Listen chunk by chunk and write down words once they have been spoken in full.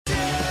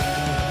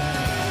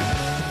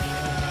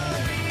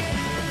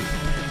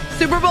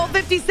Super Bowl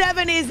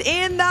 57 is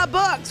in the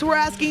books. We're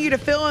asking you to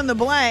fill in the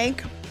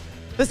blank.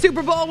 The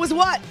Super Bowl was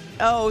what?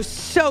 Oh,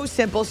 so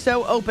simple,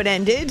 so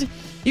open-ended.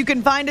 You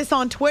can find us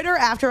on Twitter,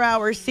 After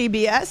Hours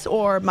CBS,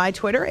 or my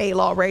Twitter,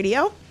 A-Law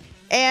Radio.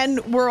 And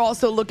we're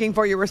also looking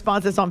for your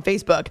responses on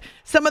Facebook.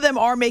 Some of them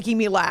are making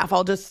me laugh.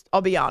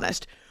 I'll be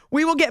honest.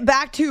 We will get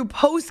back to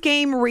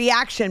post-game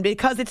reaction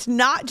because it's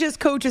not just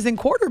coaches and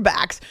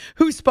quarterbacks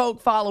who spoke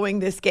following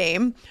this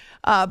game.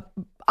 I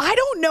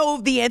don't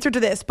know the answer to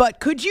this, but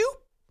could you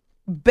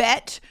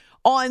bet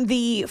on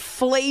the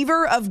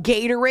flavor of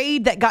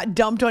Gatorade that got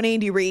dumped on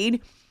Andy Reid?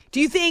 Do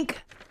you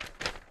think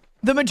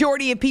the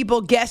majority of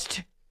people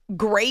guessed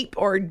grape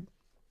or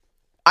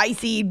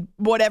icy,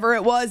 whatever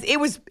it was? It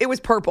was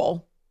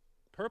purple.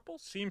 Purple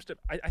seems to.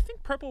 I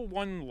think purple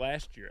won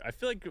last year. I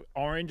feel like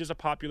orange is a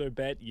popular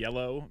bet.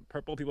 Yellow,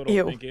 purple people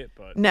don't think it,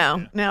 but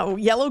no.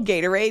 Yellow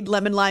Gatorade,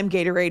 lemon lime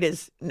Gatorade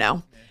is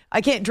no. Yeah.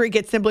 I can't drink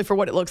it simply for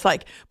what it looks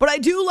like, but I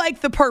do like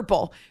the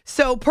purple.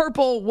 So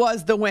purple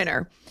was the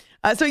winner.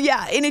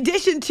 In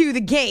addition to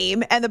the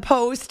game and the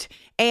post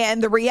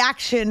and the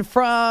reaction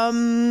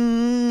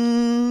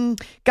from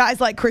guys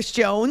like Chris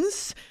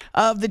Jones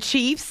of the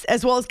Chiefs,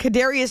 as well as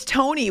Kadarius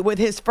Toney with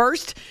his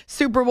first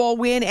Super Bowl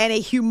win and a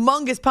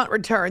humongous punt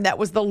return that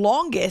was the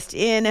longest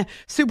in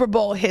Super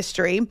Bowl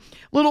history. A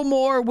little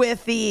more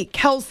with the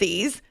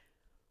Kelce's.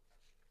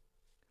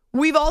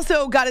 We've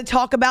also got to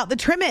talk about the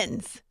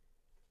trim-ins.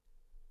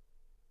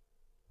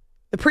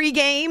 The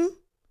pregame,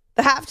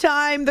 the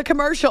halftime, the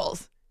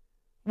commercials.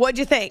 What'd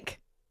you think?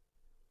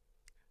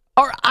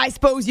 Or I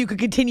suppose you could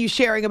continue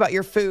sharing about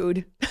your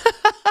food.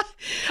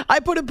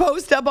 I put a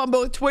post up on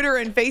both Twitter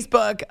and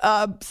Facebook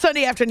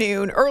Sunday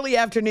afternoon, early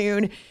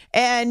afternoon,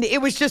 and it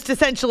was just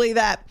essentially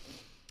that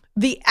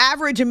the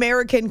average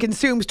American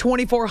consumes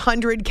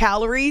 2,400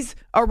 calories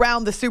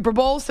around the Super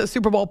Bowl. So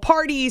Super Bowl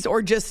parties,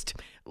 or just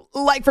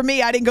like for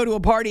me, I didn't go to a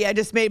party. I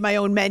just made my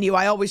own menu.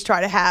 I always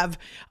try to have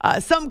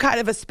some kind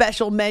of a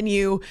special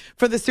menu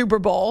for the Super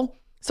Bowl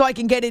so I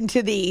can get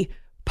into the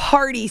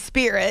party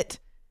spirit,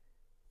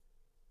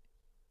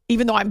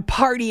 even though I'm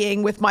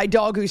partying with my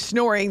dog who's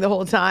snoring the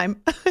whole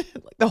time.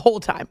 the whole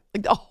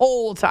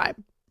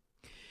time.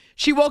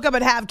 She woke up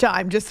at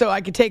halftime just so I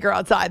could take her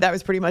outside. That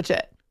was pretty much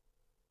it.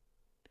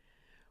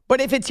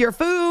 But if it's your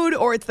food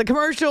or it's the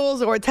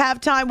commercials or it's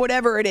halftime,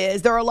 whatever it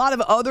is, there are a lot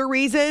of other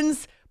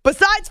reasons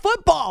besides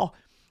football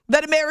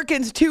that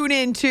Americans tune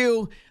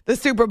into the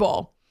Super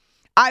Bowl.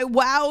 I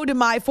wowed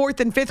my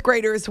 4th and 5th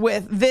graders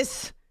with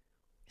this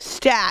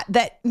stat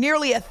that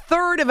nearly a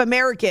third of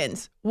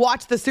Americans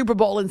watch the Super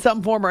Bowl in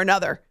some form or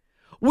another.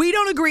 We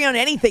don't agree on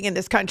anything in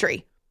this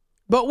country,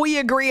 but we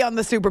agree on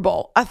the Super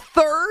Bowl. A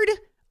third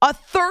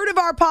of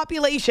our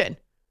population.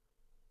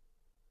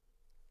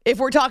 If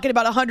we're talking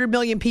about 100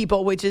 million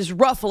people, which is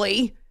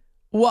roughly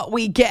what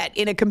we get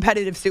in a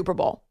competitive Super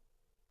Bowl.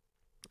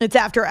 It's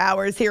After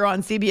Hours here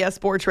on CBS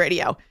Sports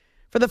Radio.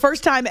 For the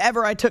first time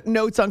ever, I took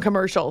notes on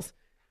commercials.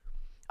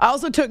 I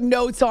also took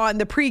notes on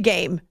the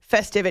pregame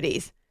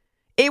festivities.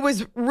 It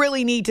was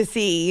really neat to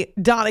see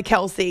Donna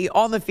Kelce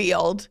on the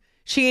field.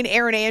 She and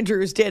Erin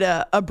Andrews did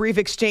a brief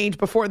exchange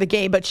before the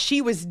game, but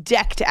she was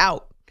decked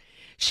out.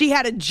 She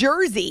had a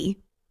jersey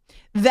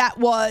that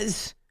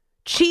was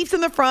Chiefs in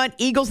the front,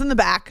 Eagles in the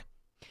back.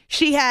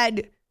 She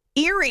had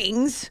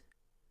earrings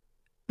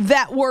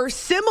that were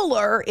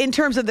similar in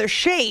terms of their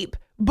shape,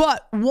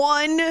 but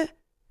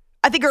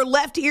I think her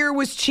left ear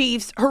was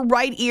Chiefs, her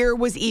right ear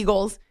was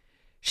Eagles.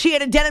 She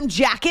had a denim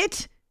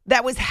jacket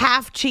that was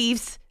half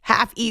Chiefs,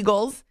 half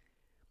Eagles.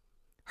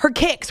 Her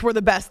kicks were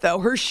the best, though.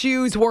 Her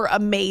shoes were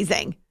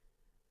amazing.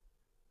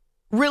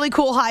 Really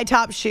cool high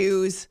top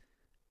shoes.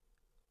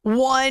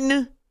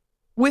 One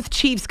with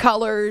Chiefs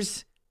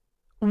colors,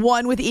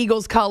 one with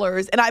Eagles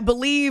colors. And I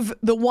believe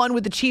the one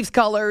with the Chiefs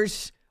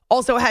colors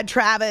also had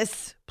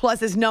Travis plus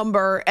his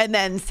number, and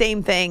then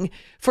same thing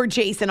for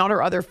Jason on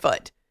her other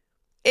foot.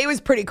 It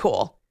was pretty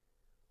cool.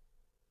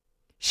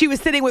 She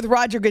was sitting with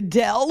Roger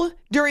Goodell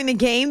during the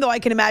game, though I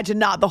can imagine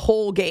not the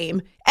whole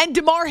game. And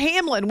Damar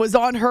Hamlin was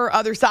on her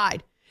other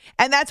side.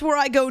 And that's where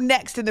I go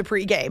next in the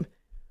pregame.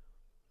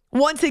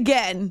 Once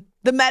again,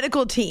 the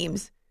medical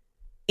teams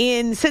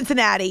in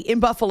Cincinnati, in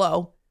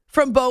Buffalo,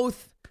 from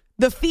both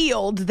the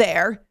field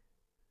there,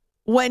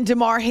 when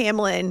Damar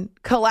Hamlin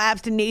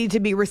collapsed and needed to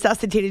be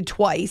resuscitated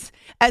twice,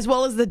 as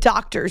well as the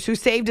doctors who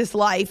saved his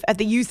life at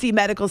the UC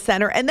Medical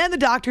Center, and then the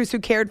doctors who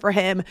cared for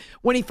him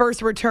when he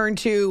first returned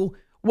to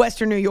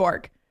Western New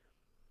York.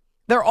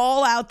 They're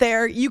all out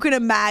there. You can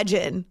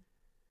imagine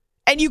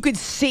and you could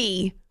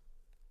see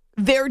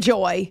their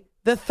joy,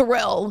 the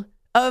thrill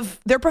of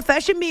their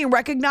profession being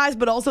recognized,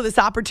 but also this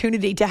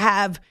opportunity to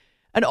have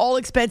an all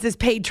expenses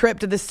paid trip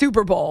to the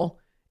Super Bowl,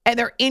 and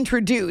they're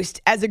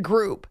introduced as a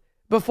group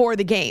before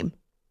the game.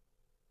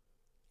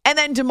 And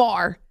then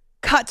Damar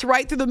cuts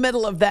right through the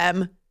middle of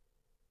them.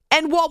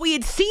 And while we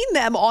had seen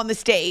them on the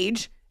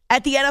stage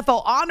at the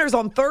NFL Honors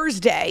on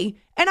Thursday,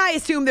 and I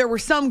assume there were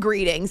some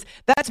greetings,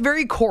 that's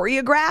very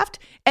choreographed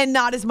and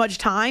not as much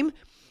time.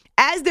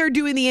 As they're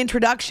doing the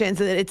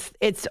introductions, and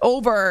it's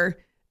over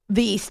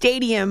the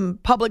stadium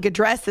public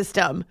address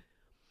system,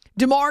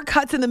 DeMar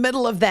cuts in the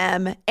middle of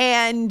them,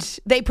 and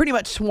they pretty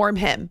much swarm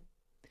him.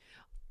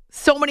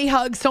 So many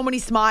hugs, so many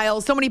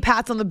smiles, so many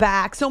pats on the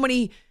back, so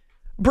many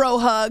bro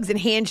hugs and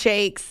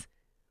handshakes.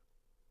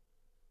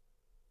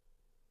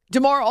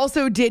 DeMar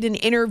also did an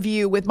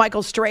interview with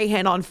Michael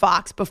Strahan on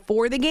Fox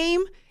before the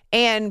game,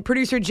 and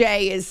producer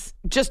Jay has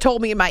just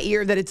told me in my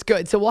ear that it's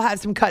good, so we'll have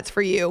some cuts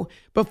for you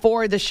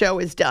before the show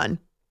is done.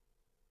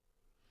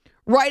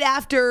 Right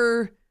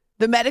after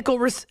the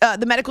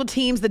medical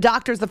teams, the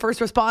doctors, the first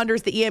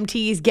responders, the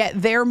EMTs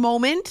get their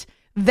moment,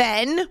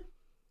 then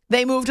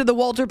they move to the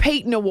Walter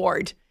Payton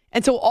Award.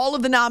 And so all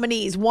of the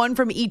nominees, one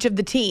from each of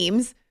the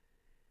teams,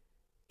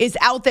 is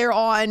out there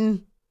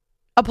on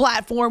a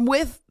platform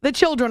with the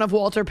children of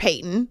Walter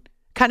Payton.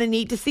 Kind of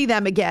neat to see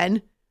them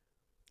again.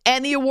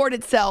 And the award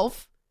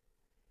itself,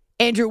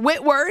 Andrew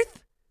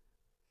Whitworth,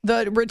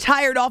 the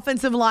retired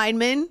offensive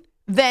lineman,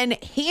 then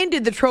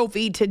handed the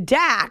trophy to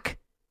Dak,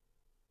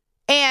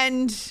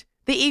 and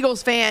the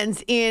Eagles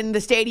fans in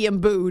the stadium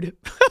booed.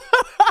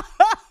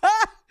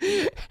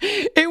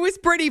 It was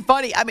pretty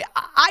funny. I mean,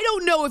 I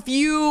don't know if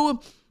you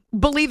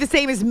believe the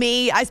same as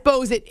me. I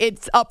suppose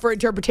it's up for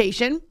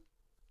interpretation.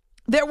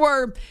 There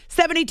were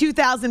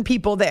 72,000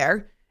 people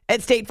there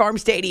at State Farm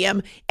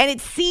Stadium, and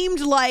it seemed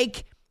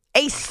like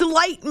a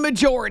slight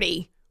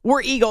majority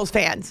were Eagles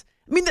fans.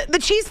 I mean, the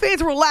Chiefs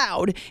fans were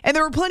loud, and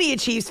there were plenty of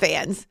Chiefs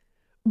fans,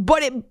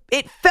 but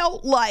it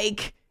felt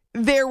like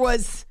there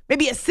was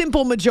maybe a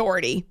simple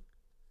majority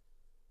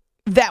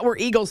that were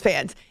Eagles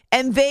fans,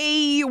 and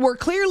they were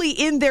clearly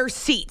in their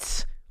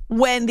seats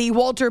when the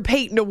Walter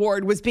Payton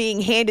Award was being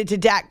handed to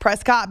Dak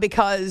Prescott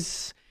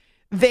because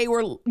they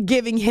were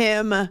giving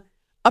him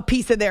a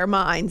piece of their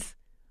minds.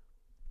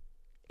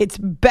 It's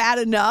bad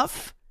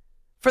enough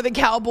for the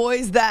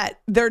Cowboys that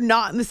they're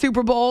not in the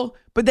Super Bowl,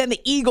 but then the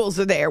Eagles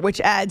are there,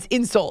 which adds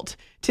insult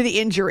to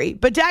the injury.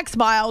 But Dak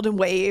smiled and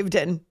waved,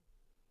 and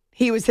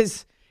he was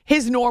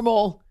his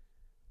normal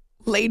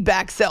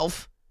laid-back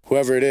self.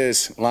 Whoever it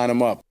is, line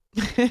them up.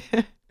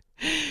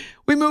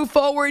 We move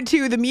forward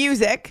to the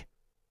music.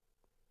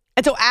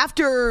 And so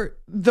after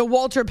the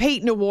Walter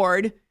Payton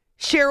Award,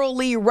 Cheryl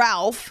Lee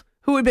Ralph,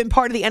 who had been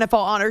part of the NFL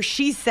honors,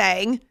 she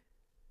sang.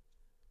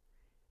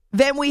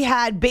 Then we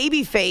had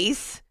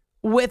Babyface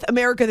with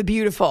America the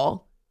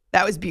Beautiful.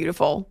 That was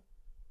beautiful.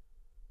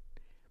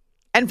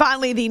 And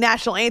finally, the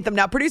national anthem.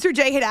 Now, producer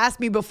Jay had asked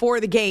me before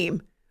the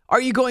game, are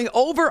you going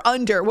over,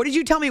 under? What did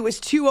you tell me? It was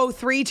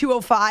 203,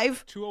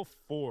 205?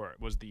 204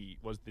 was the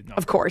number.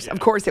 Of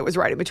course it was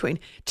right in between.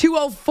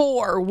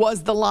 204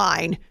 was the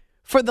line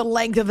for the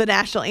length of the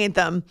national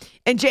anthem.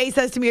 And Jay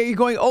says to me, are you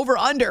going over,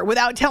 under,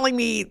 without telling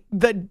me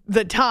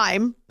the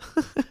time?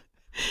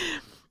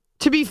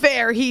 To be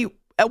fair,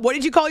 what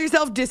did you call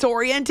yourself?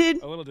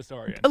 Disoriented? A little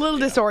disoriented. A little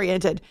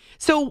disoriented.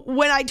 So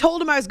when I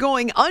told him I was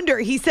going under,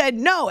 he said,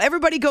 no,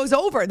 everybody goes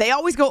over. They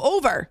always go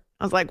over.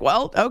 I was like,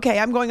 well, okay,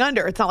 I'm going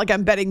under. It's not like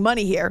I'm betting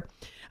money here.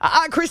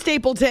 Chris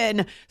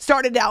Stapleton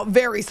started out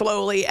very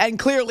slowly and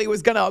clearly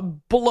was going to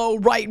blow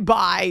right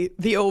by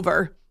the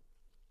over.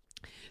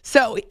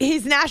 So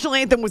his national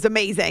anthem was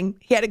amazing.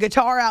 He had a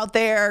guitar out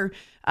there.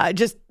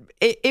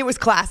 It was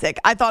classic.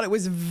 I thought it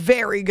was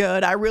very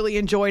good. I really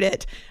enjoyed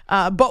it.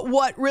 But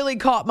what really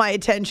caught my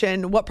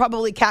attention, what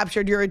probably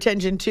captured your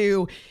attention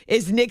too,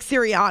 is Nick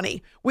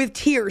Sirianni with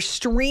tears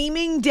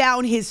streaming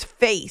down his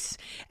face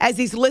as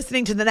he's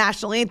listening to the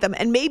national anthem.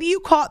 And maybe you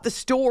caught the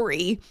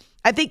story.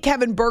 I think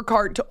Kevin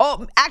Burkhardt,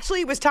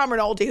 actually it was Tom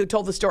Rinaldi who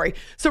told the story.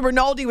 So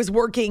Rinaldi was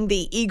working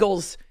the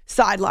Eagles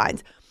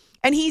sidelines.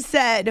 And he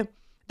said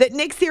that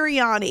Nick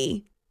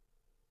Sirianni,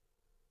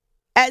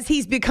 as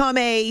he's become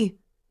a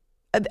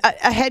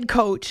head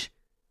coach,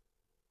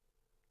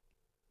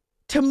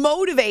 to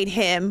motivate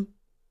him,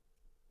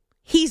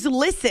 he's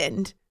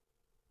listened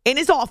in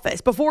his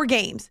office before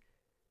games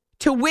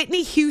to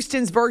Whitney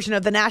Houston's version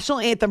of the national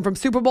anthem from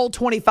Super Bowl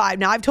 25.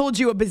 Now, I've told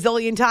you a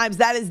bazillion times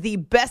that is the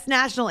best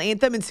national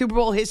anthem in Super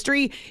Bowl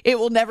history. It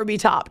will never be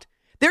topped.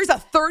 There's a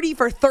 30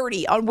 for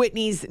 30 on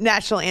Whitney's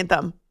national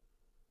anthem.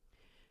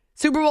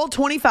 Super Bowl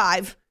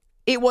 25,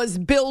 it was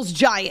Bills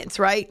Giants,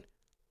 right?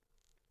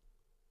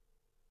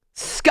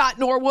 Scott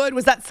Norwood.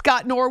 Was that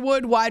Scott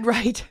Norwood? Wide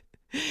right?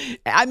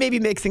 I may be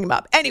mixing him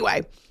up.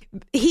 Anyway,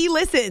 he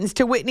listens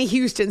to Whitney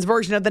Houston's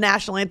version of the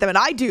national anthem, and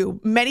I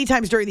do many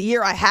times during the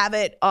year. I have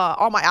it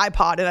on my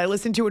iPod, and I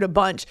listen to it a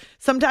bunch.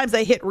 Sometimes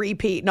I hit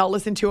repeat, and I'll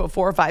listen to it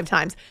 4 or 5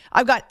 times.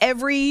 I've got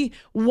every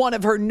one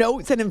of her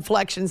notes and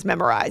inflections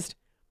memorized.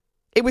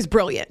 It was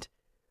brilliant.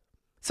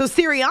 So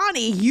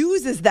Sirianni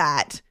uses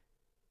that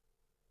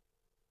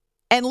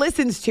and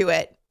listens to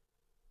it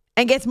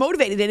and gets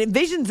motivated and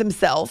envisions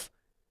himself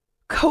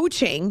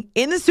coaching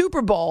in the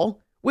Super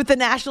Bowl with the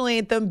national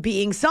anthem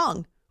being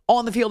sung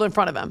on the field in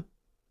front of him.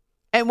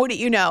 And wouldn't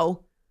you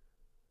know,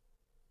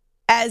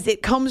 as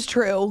it comes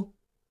true,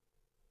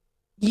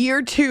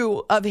 year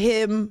 2 of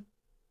him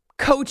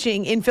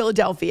coaching in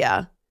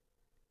Philadelphia,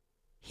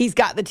 he's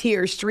got the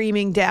tears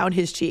streaming down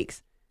his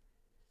cheeks.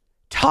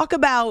 Talk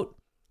about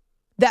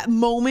that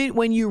moment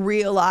when you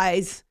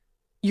realize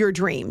your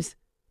dreams.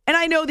 And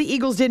I know the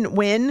Eagles didn't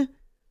win,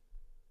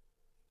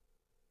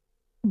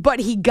 but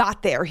he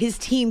got there. His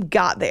team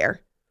got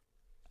there.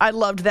 I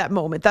loved that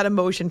moment, that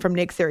emotion from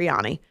Nick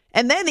Sirianni.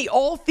 And then the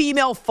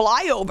all-female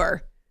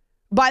flyover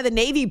by the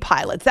Navy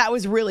pilots. That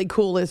was really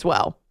cool as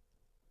well.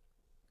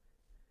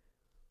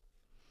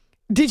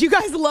 Did you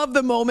guys love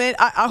the moment?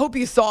 I hope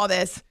you saw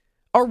this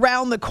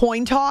around the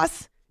coin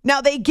toss. Now,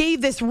 they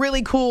gave this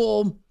really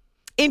cool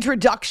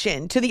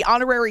introduction to the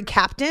honorary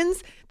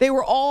captains. They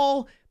were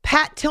all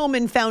Pat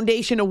Tillman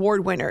Foundation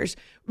award winners.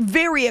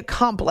 Very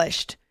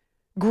accomplished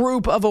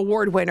group of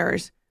award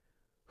winners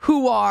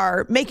who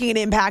are making an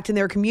impact in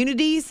their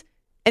communities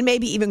and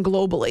maybe even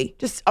globally.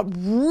 Just a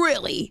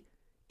really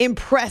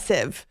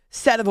impressive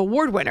set of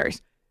award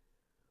winners.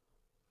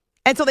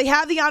 And so they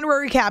have the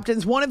honorary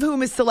captains, one of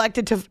whom is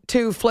selected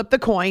to flip the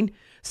coin.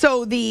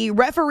 So the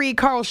referee,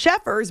 Carl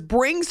Sheffers,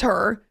 brings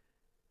her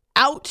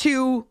out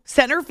to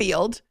center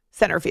field,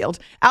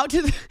 out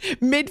to the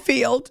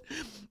midfield,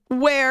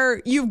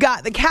 where you've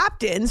got the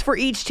captains for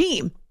each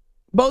team.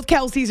 Both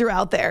Kelseys are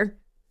out there.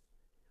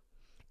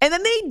 And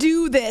then they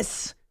do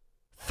this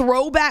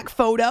throwback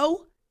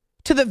photo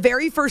to the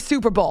very first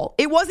Super Bowl.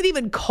 It wasn't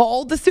even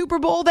called the Super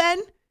Bowl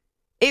then.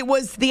 It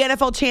was the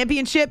NFL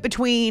championship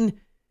between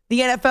the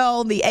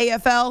NFL and the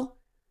AFL.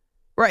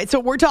 Right, so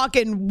we're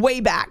talking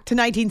way back to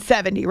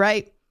 1970,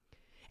 right?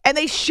 And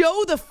they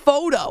show the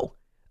photo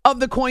of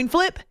the coin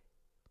flip.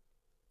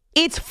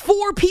 It's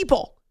 4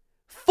 people.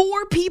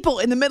 4 people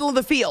in the middle of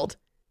the field.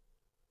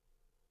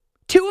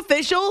 2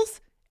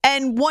 officials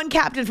and 1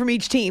 captain from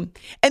each team.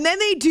 And then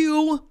they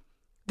do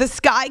the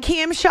sky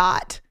cam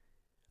shot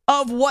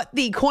of what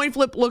the coin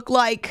flip looked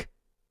like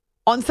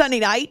on Sunday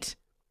night.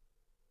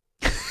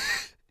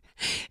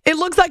 It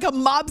looks like a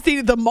mob scene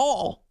at the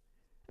mall.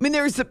 I mean,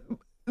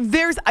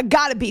 there's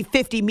got to be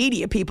 50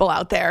 media people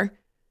out there,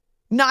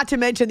 not to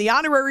mention the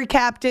honorary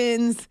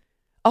captains,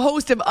 a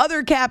host of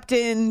other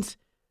captains,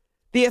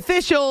 the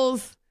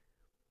officials,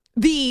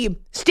 the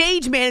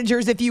stage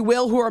managers, if you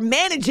will, who are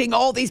managing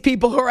all these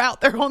people who are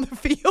out there on the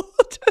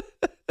field.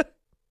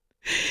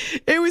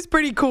 It was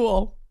pretty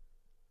cool.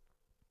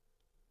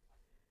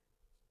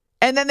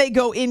 And then they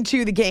go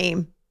into the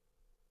game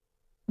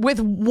with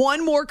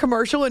one more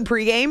commercial in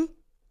pregame,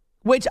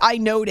 which I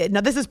noted.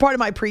 Now, this is part of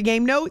my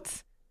pregame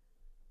notes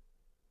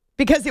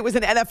because it was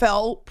an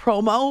NFL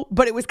promo,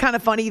 but it was kind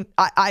of funny.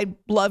 I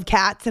love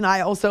cats, and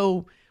I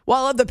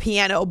love the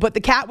piano, but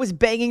the cat was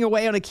banging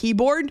away on a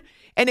keyboard,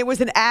 and it was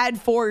an ad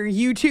for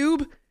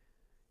YouTube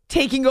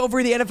taking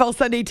over the NFL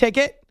Sunday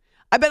Ticket.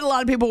 I bet a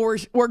lot of people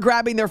were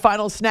grabbing their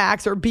final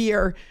snacks or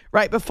beer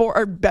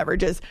or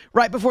beverages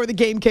right before the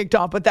game kicked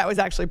off, but that was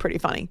actually pretty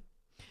funny.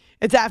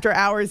 It's After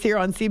Hours here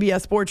on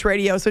CBS Sports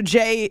Radio. So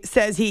Jay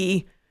says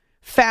he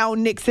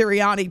found Nick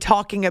Sirianni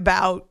talking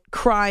about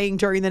crying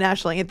during the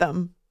national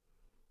anthem.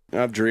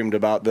 I've dreamed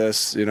about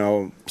this,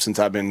 since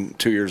I've been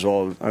 2 years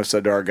old. I've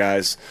said to our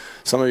guys,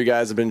 some of you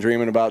guys have been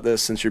dreaming about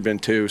this since you've been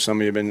 2.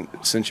 Some of you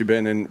since you've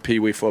been in Pee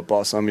Wee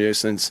football. Some of you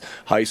since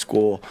high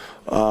school,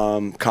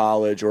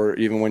 college, or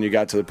even when you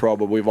got to the pro.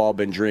 But we've all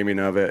been dreaming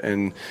of it.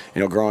 And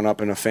growing up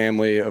in a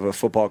family of a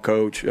football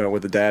coach,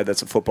 with a dad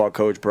that's a football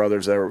coach,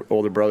 brothers that are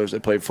older brothers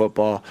that played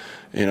football.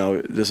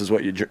 This is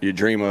what you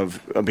dream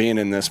of being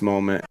in this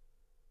moment.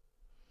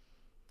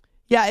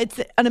 Yeah,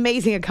 it's an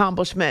amazing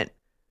accomplishment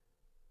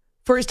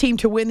for his team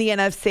to win the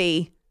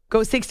NFC, go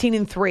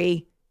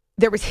 16-3.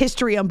 There was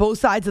history on both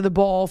sides of the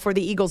ball for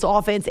the Eagles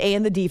offense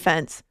and the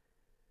defense.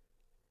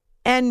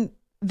 And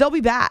they'll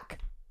be back.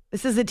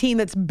 This is a team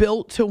that's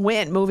built to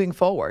win moving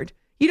forward.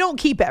 You don't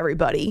keep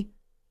everybody.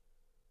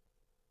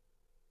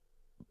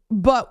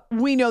 But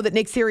we know that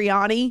Nick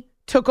Sirianni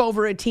took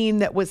over a team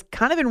that was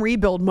kind of in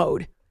rebuild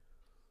mode.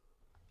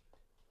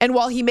 And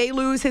while he may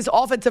lose his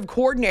offensive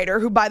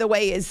coordinator, who, by the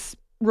way, is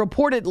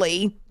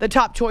reportedly the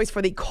top choice for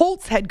the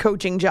Colts head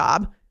coaching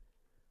job,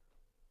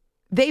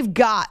 they've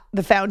got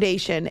the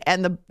foundation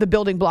and the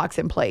building blocks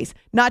in place.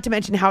 Not to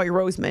mention Howie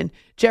Roseman,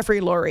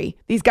 Jeffrey Lurie.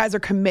 These guys are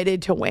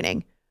committed to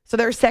winning. So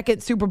their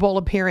second Super Bowl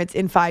appearance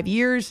in 5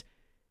 years.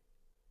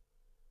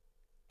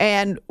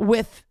 And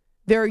with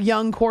their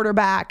young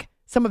quarterback,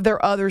 some of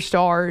their other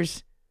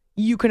stars,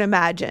 you can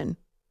imagine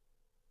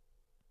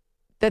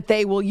that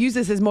they will use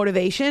this as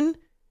motivation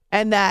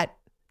and that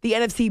the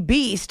NFC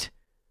beast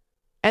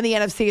and the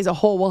NFC as a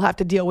whole will have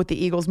to deal with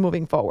the Eagles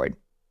moving forward.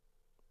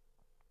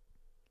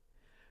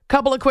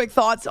 Couple of quick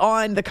thoughts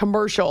on the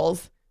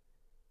commercials.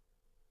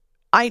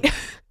 I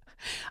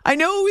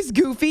know it was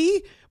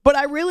goofy, but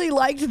I really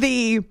liked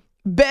the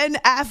Ben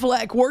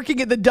Affleck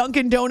working at the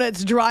Dunkin'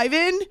 Donuts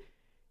drive-in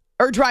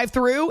or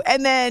drive-through,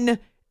 and then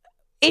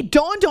it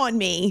dawned on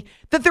me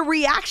that the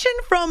reaction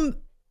from,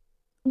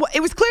 it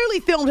was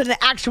clearly filmed in an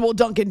actual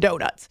Dunkin'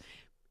 Donuts,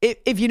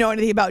 if you know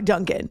anything about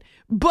Dunkin'.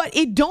 But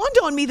it dawned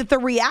on me that the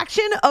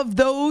reaction of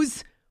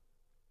those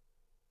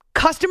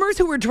customers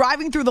who were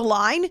driving through the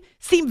line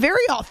seemed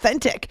very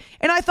authentic.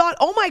 And I thought,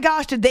 oh my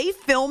gosh, did they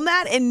film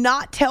that and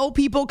not tell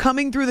people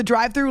coming through the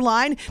drive-through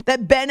line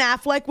that Ben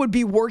Affleck would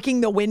be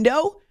working the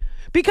window?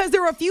 because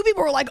there were a few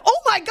people who were like,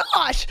 oh my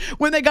gosh,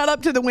 when they got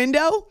up to the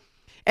window.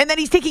 And then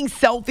he's taking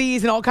selfies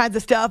and all kinds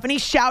of stuff, and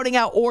he's shouting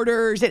out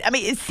orders. And, I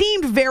mean, it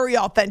seemed very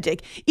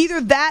authentic. Either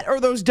that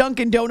or those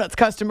Dunkin' Donuts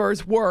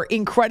customers were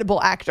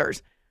incredible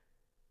actors.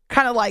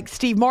 Kind of like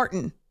Steve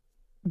Martin,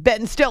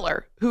 Ben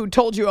Stiller, who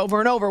told you over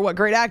and over what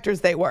great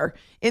actors they were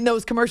in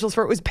those commercials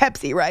for, it was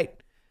Pepsi, right?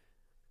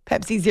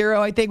 Pepsi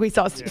Zero, I think we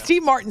saw. Yeah.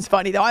 Steve Martin's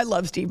funny, though. I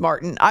love Steve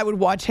Martin. I would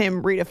watch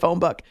him read a phone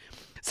book.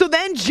 So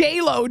then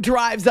J-Lo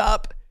drives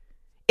up.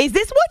 Is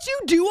this what you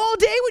do all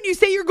day when you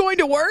say you're going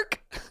to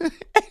work?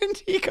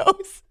 And he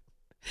goes,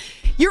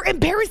 you're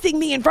embarrassing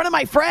me in front of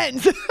my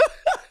friends.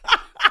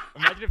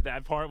 Imagine if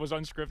that part was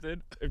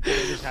unscripted. If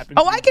it just happened.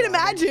 Oh, I can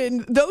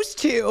imagine those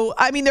two.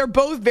 I mean, they're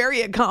both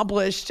very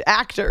accomplished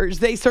actors.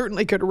 They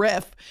certainly could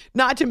riff.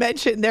 Not to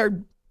mention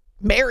they're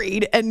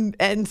married.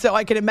 And so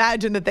I can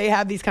imagine that they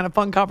have these kind of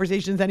fun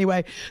conversations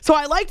anyway. So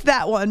I liked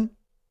that one.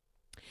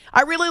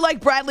 I really like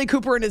Bradley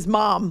Cooper and his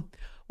mom.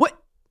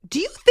 Do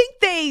you think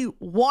they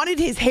wanted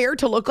his hair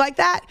to look like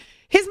that?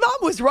 His mom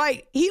was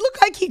right. He looked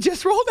like he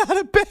just rolled out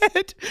of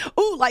bed.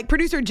 Oh, like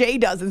producer Jay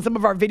does in some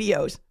of our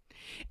videos.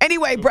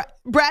 Anyway,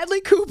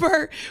 Bradley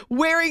Cooper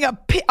wearing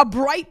a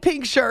bright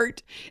pink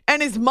shirt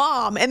and his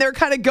mom, and they're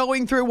kind of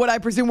going through what I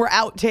presume were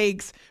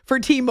outtakes for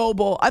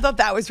T-Mobile. I thought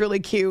that was really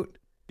cute.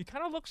 He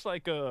kind of looks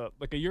like a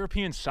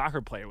European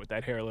soccer player with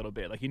that hair a little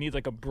bit. Like he needs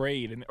like a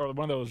braid or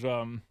one of those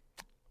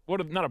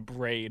not a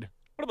braid.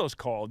 What are those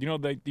called? You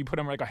know, you put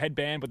them like a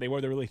headband, but they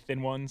wear the really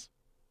thin ones.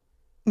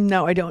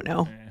 No, I don't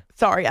know.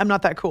 Sorry, I'm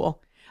not that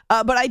cool.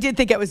 But I did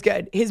think it was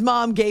good. His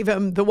mom gave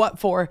him the what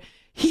for.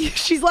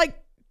 She's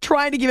like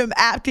trying to give him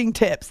acting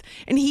tips.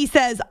 And he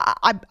says,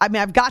 I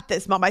mean, I've got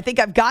this, Mom. I think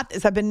I've got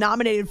this. I've been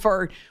nominated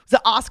for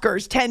the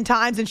Oscars 10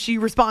 times. And she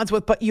responds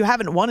with, but you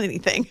haven't won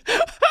anything.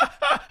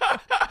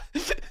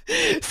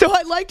 So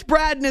I liked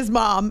Brad and his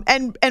mom,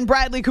 and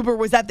Bradley Cooper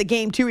was at the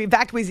game too. In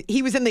fact,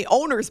 he was in the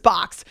owner's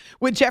box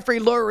with Jeffrey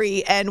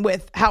Lurie and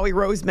with Howie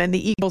Roseman,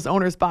 the Eagles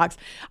owner's box.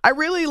 I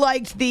really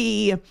liked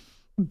the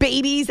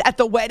babies at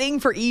the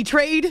wedding for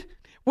E-Trade.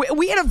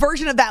 We had a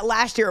version of that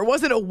last year. It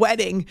wasn't a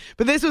wedding,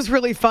 but this was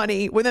really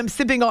funny with them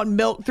sipping on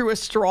milk through a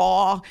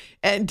straw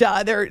and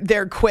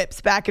their quips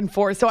back and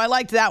forth. So I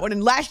liked that one.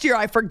 And last year,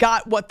 I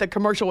forgot what the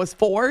commercial was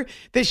for.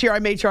 This year, I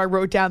made sure I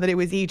wrote down that it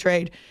was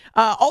E-Trade.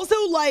 Also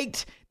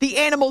liked the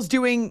animals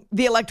doing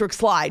the electric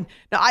slide.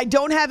 Now, I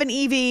don't have an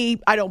EV.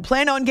 I don't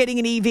plan on getting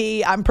an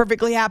EV. I'm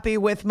perfectly happy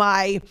with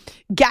my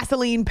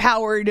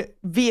gasoline-powered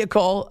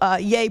vehicle.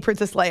 Yay,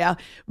 Princess Leia.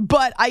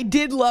 But I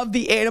did love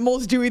the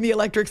animals doing the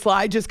electric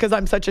slide just because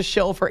I'm such a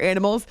shill for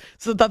animals.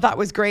 So I thought that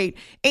was great.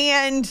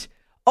 And,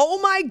 oh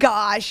my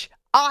gosh,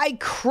 I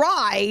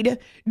cried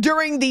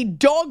during the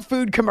dog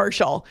food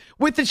commercial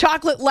with the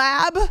chocolate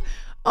lab.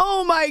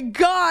 Oh my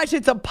gosh,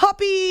 it's a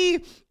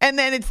puppy, and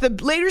then it's the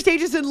later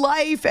stages in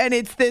life, and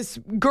it's this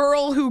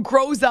girl who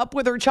grows up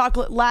with her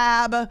chocolate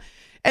lab,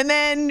 and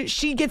then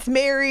she gets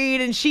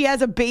married, and she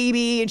has a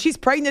baby, and she's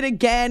pregnant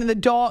again, and the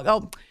dog,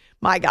 oh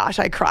my gosh,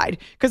 I cried.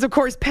 Because, of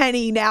course,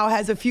 Penny now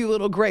has a few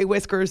little gray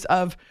whiskers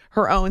of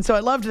her own, so I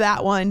loved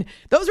that one.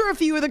 Those are a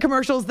few of the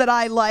commercials that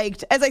I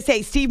liked. As I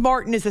say, Steve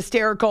Martin is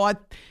hysterical.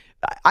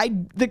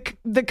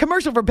 The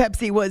commercial for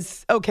Pepsi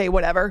was okay,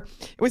 whatever.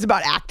 It was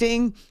about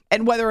acting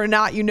and whether or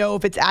not you know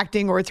if it's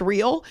acting or it's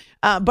real.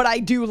 But I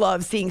do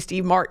love seeing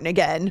Steve Martin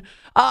again.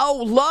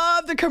 Oh,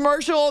 love the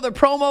commercial, the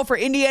promo for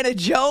Indiana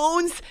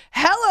Jones.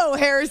 Hello,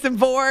 Harrison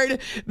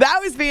Ford. That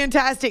was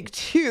fantastic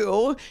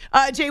too.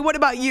 Jay, what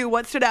about you?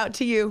 What stood out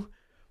to you?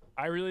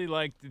 I really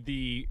liked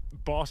the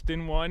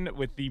Boston one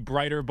with the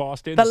brighter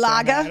Boston. The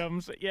Lager?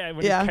 Adams. Yeah,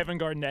 when Kevin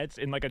Garnett's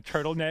in like a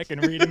turtleneck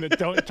and reading the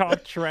Don't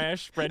Talk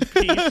Trash Fred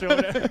P.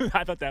 soda.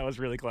 I thought that was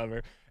really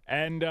clever.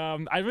 And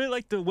I really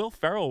liked the Will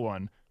Ferrell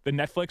one, the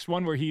Netflix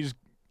one where he's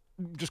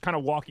just kind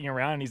of walking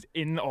around and he's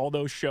in all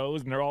those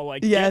shows and they're all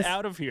like, get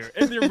out of here.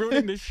 And they're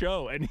ruining this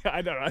show. And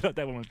I don't know, I thought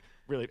that one was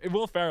really,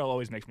 Will Ferrell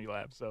always makes me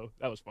laugh. So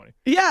that was funny.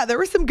 Yeah, there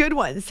were some good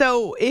ones.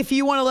 So if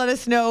you want to let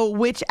us know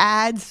which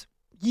ads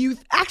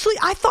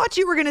I thought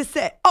you were going to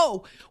say,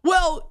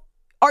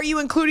 are you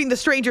including the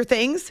Stranger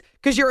Things?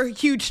 Because you're a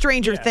huge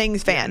Stranger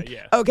Things fan.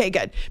 Yeah. Okay,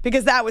 good.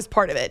 Because that was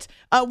part of it.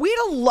 We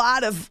had a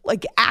lot of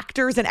like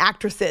actors and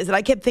actresses, and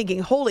I kept thinking,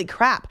 holy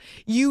crap,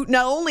 you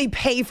not only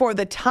pay for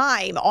the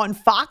time on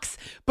Fox,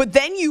 but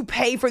then you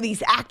pay for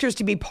these actors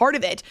to be part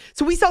of it.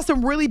 So we saw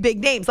some really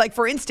big names. Like,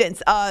 for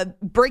instance,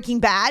 Breaking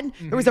Bad.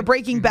 Mm-hmm. There was a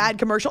Breaking Bad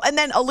commercial. And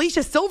then Alicia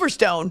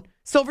Silverstone,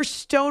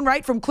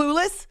 right, from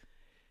Clueless.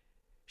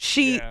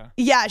 She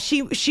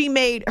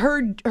made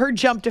her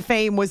jump to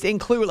fame was in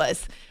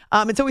Clueless.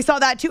 And so we saw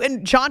that too.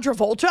 And John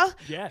Travolta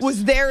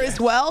was there as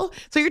well.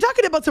 So you're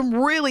talking about some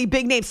really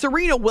big names.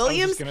 Serena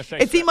Williams,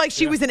 it seemed like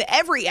she was in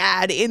every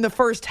ad in the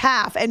first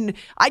half. And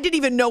I didn't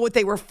even know what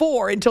they were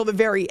for until the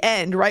very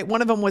end, right?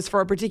 One of them was for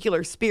a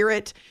particular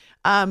spirit.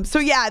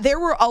 There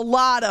were a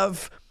lot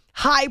of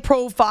high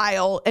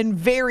profile and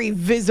very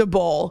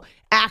visible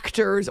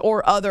actors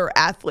or other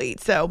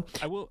athletes. So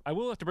I will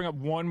have to bring up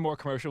one more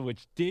commercial,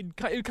 which did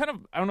kind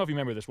of, I don't know if you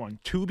remember this one,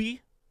 Tubi,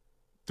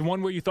 the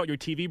one where you thought your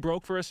TV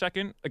broke for a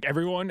second. Like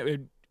everyone,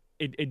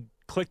 it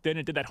clicked in,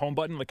 it did that home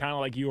button, like kind of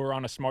like you were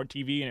on a smart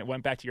TV and it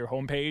went back to your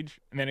home page,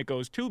 and then it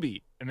goes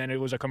Tubi, and then it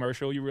was a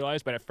commercial, you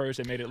realized, but at first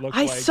it made it look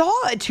like... I saw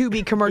a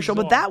Tubi commercial,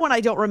 but that one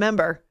I don't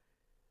remember.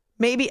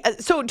 Maybe,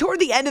 so toward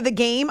the end of the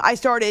game, I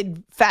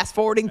started fast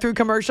forwarding through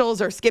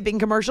commercials or skipping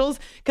commercials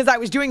because I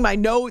was doing my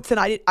notes and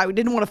I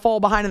didn't want to fall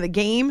behind in the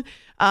game.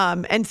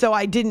 And so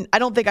I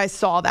don't think I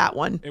saw that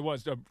one. It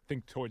was, I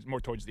think, more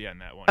towards the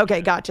end, that one.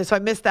 Okay, gotcha. So I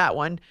missed that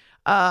one.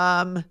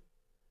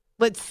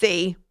 Let's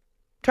see.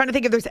 Trying to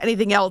think if there's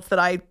anything else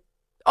that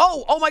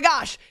Oh my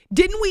gosh.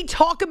 Didn't we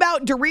talk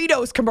about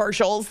Doritos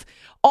commercials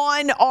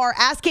on our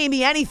Ask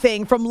Amy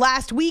Anything from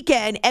last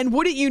weekend? And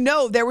wouldn't you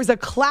know, there was a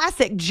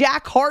classic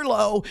Jack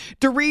Harlow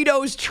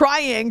Doritos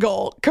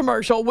triangle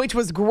commercial, which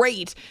was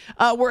great,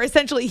 where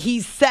essentially he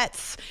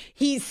sets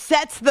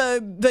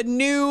the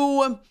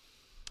new...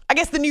 I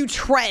guess the new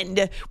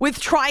trend with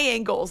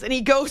triangles, and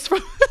he goes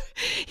from,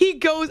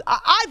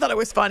 I thought it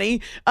was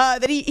funny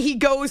that he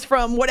goes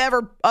from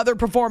whatever other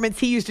performance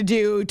he used to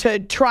do to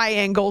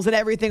triangles, and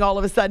everything all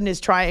of a sudden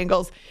is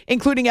triangles,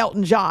 including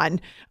Elton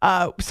John.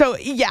 So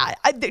yeah,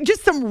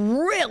 just some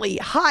really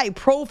high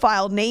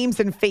profile names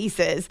and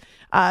faces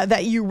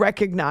that you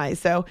recognize.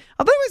 So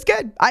I thought it was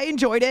good. I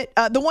enjoyed it.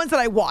 The ones that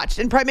I watched,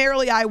 and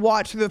primarily I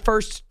watched the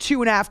first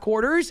 2.5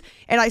 quarters,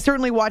 and I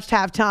certainly watched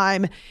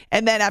halftime.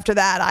 And then after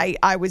that,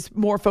 I was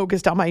more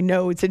focused on my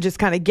notes and just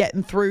kind of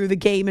getting through the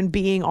game and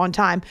being on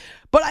time.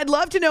 But I'd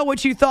love to know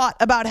what you thought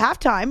about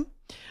halftime.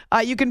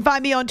 You can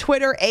find me on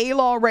Twitter,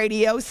 A-Law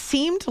Radio.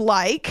 Seemed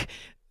like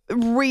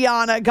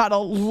Rihanna got a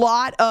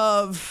lot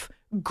of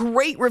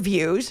great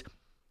reviews.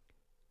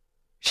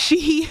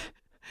 She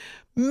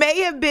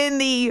may have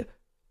been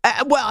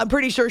I'm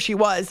pretty sure she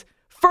was,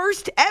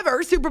 first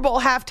ever Super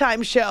Bowl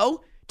halftime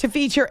show to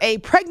feature a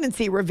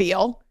pregnancy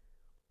reveal.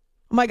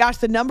 Oh my gosh,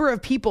 the number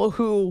of people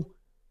who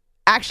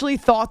actually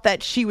thought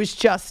that she was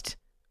just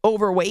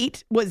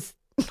overweight was...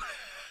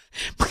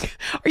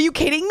 Are you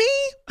kidding me?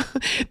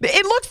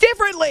 It looks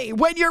differently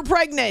when you're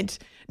pregnant.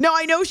 No,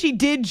 I know she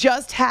did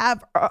just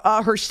have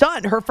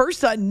her first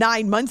son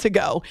 9 months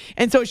ago.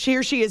 And so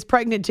here she is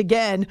pregnant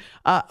again.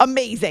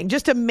 Amazing.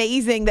 Just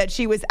amazing that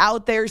she was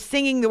out there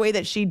singing the way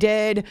that she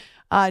did.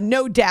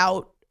 No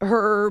doubt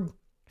her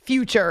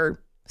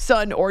future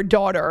son or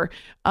daughter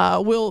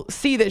will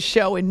see this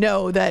show and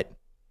know that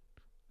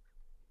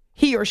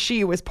he or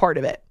she was part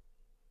of it.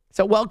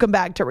 So welcome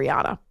back to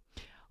Rihanna.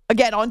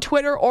 Again, on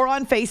Twitter or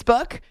on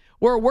Facebook,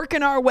 we're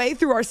working our way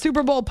through our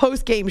Super Bowl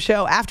post-game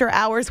show, After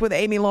Hours with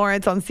Amy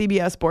Lawrence on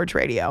CBS Sports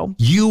Radio.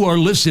 You are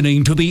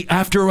listening to the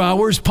After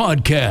Hours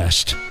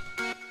podcast.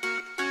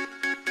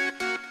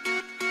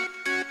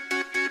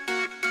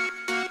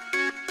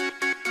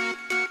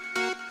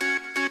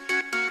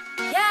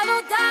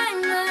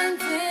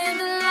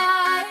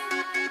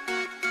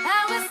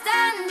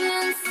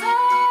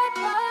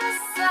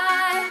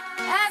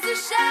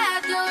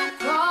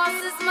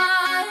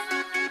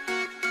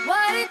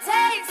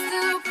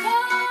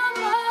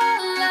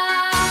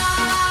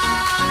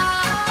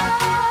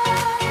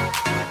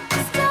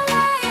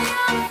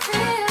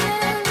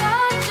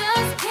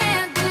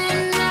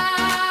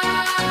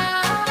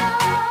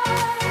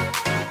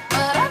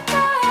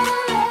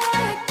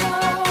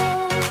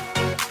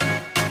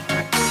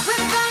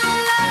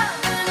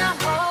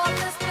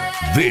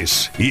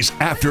 This is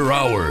After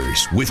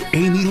Hours with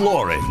Amy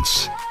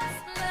Lawrence.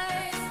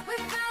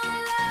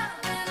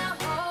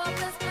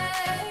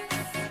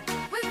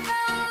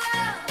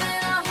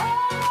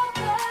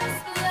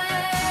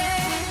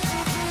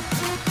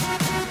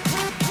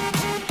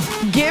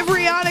 Give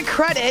Rihanna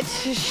credit.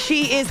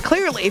 She is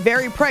clearly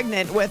very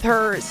pregnant with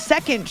her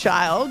second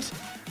child.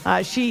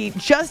 She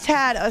just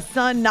had a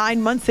son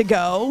 9 months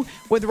ago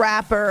with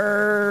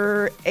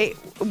rapper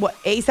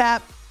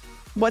ASAP.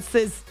 What's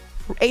this?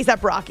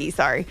 A$AP Rocky,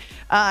 sorry.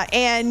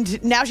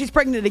 And now she's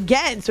pregnant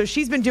again. So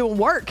she's been doing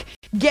work,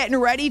 getting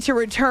ready to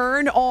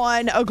return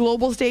on a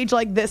global stage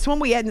like this one.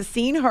 We hadn't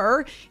seen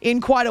her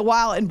in quite a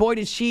while. And boy,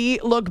 did she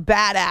look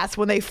badass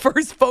when they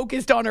first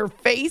focused on her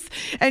face.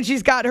 And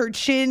she's got her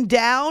chin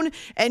down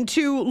and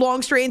 2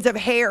 long strands of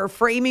hair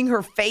framing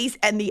her face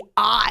and the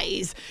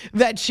eyes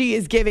that she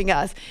is giving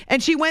us.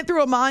 And she went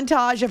through a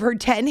montage of her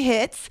 10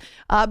 hits.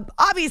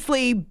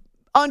 Obviously,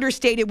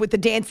 understated with the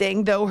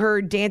dancing, though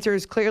her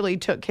dancers clearly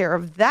took care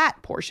of that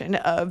portion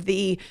of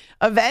the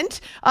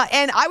event.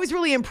 And I was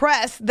really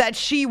impressed that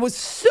she was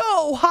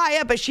so high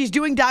up as she's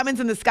doing Diamonds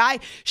in the Sky.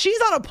 She's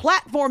on a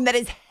platform that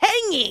is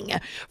hanging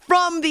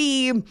from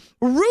the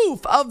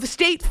roof of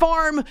State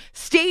Farm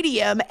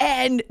Stadium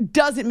and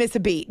doesn't miss a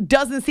beat,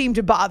 doesn't seem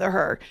to bother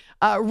her.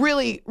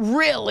 Really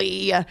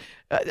a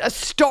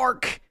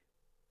stark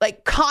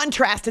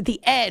contrast at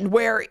the end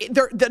where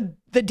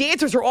the the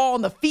dancers are all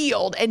on the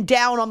field and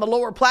down on the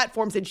lower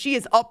platforms, and she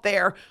is up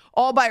there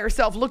all by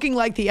herself looking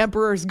like the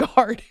Emperor's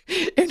Guard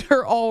in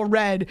her all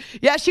red.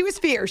 Yeah, she was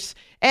fierce.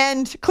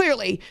 And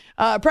clearly,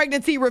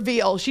 pregnancy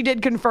reveal. She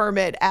did confirm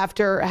it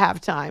after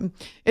halftime.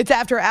 It's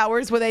After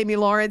Hours with Amy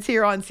Lawrence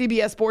here on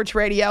CBS Sports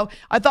Radio.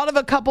 I thought of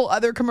a couple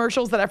other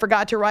commercials that I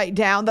forgot to write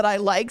down that I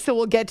like, so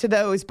we'll get to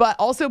those. But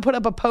also put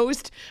up a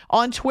post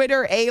on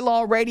Twitter,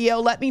 A-Law Radio.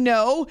 Let me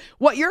know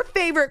what your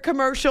favorite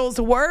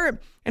commercials were.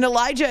 And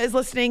Elijah is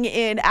listening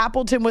in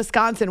Appleton,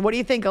 Wisconsin. What do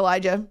you think,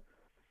 Elijah?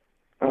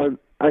 What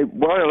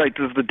I liked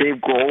is the Dave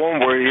Grohl one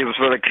where he was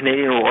for the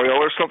Canadian Royal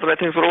or something, I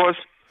think is what it was.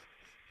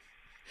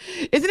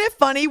 Isn't it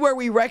funny where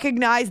we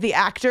recognize the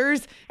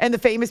actors and the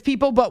famous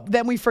people, but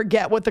then we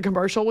forget what the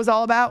commercial was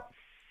all about?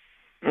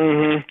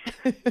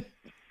 Mm-hmm.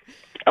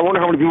 I wonder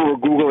how many people were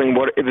Googling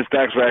if this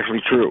was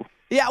actually true.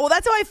 Yeah, well,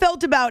 that's how I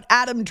felt about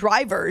Adam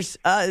Driver's.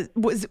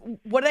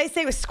 What did I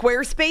say was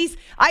Squarespace?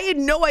 I had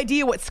no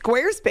idea what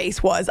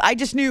Squarespace was. I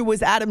just knew it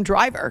was Adam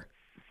Driver.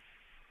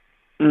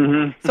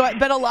 Mm-hmm. So I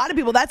bet a lot of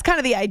people, that's kind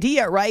of the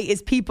idea, right?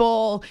 Is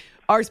people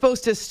are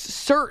supposed to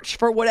search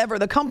for whatever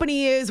the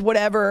company is,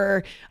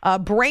 whatever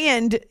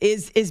brand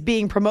is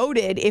being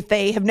promoted if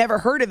they have never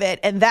heard of it.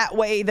 And that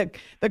way the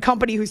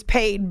company who's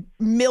paid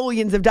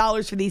millions of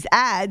dollars for these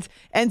ads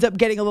ends up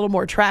getting a little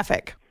more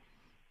traffic.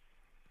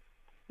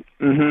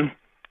 Mm-hmm.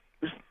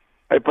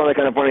 I found that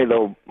kind of funny,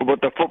 though,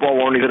 about the football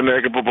one. He said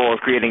American football is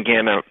creating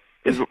Canada.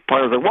 His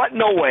part was like, what?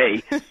 No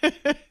way.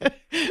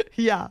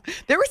 Yeah,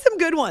 there were some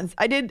good ones.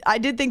 I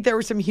did think there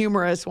were some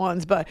humorous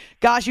ones, but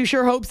gosh, you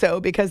sure hope so,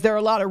 because there are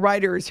a lot of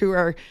writers who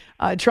are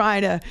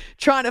trying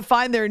to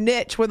find their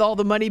niche with all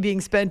the money being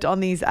spent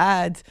on these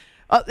ads.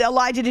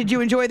 Elijah, did you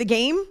enjoy the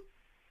game?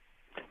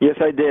 Yes,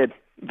 I did.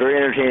 Very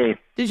entertaining.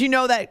 Did you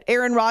know that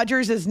Aaron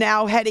Rodgers is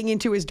now heading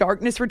into his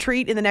darkness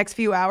retreat in the next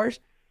few hours?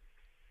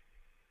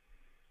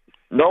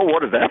 No,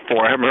 what is that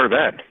for? I haven't heard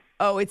that.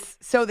 Oh, it's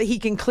so that he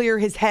can clear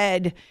his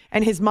head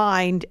and his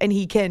mind, and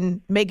he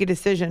can make a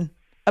decision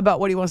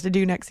about what he wants to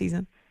do next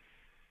season.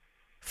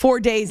 4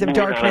 days of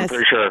darkness. I'm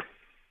pretty sure.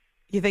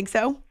 You think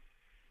so?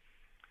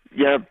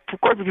 Yeah,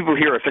 quite a few people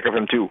here are sick of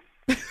him, too.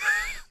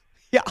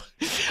 Yeah.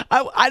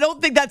 I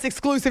don't think that's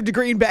exclusive to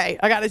Green Bay,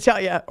 I got to tell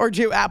you, or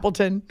to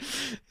Appleton.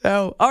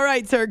 So, all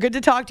right, sir. Good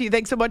to talk to you.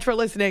 Thanks so much for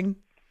listening.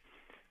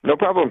 No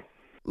problem.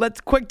 Let's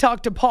quick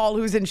talk to Paul,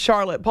 who's in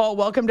Charlotte. Paul,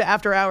 welcome to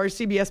After Hours,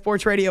 CBS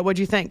Sports Radio. What'd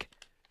you think?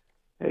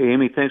 Hey,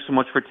 Amy, thanks so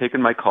much for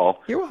taking my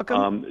call. You're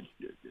welcome.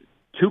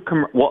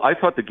 Well, I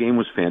thought the game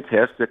was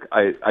fantastic.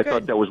 I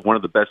thought that was one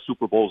of the best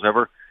Super Bowls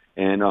ever.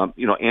 And,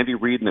 Andy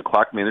Reid and the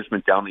clock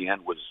management down the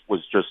end was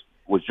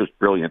just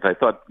brilliant. I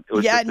thought it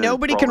was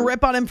nobody can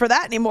rip on him for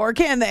that anymore,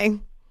 can they?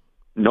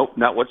 Nope,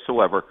 not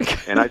whatsoever.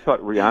 And I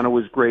thought Rihanna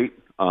was great.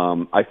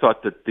 I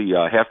thought that the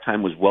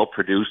halftime was well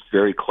produced,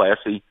 very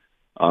classy.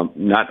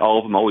 Not all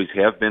of them always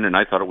have been, and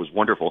I thought it was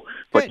wonderful.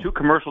 But Good. Two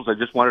commercials I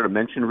just wanted to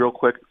mention real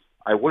quick.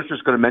 I was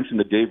just going to mention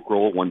the Dave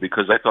Grohl one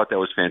because I thought that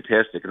was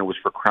fantastic, and it was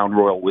for Crown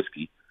Royal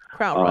whiskey.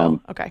 Crown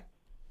Royal, okay.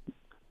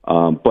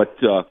 I'm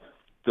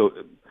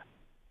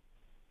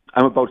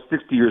about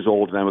 60 years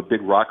old, and I'm a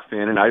big rock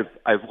fan, and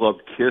I've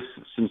loved Kiss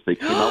since they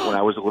came out when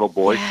I was a little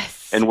boy.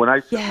 Yes. And when I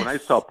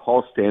saw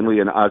Paul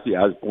Stanley and Ozzy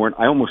Osbourne,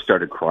 I almost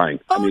started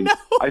crying. Oh, no.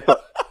 I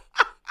thought.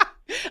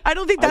 I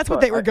don't think that's what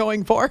they were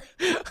going for.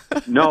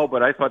 No,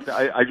 but I thought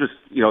that I just,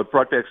 it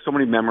brought back so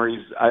many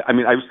memories.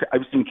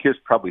 I've seen Kiss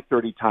probably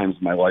 30 times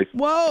in my life.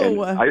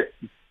 Whoa. And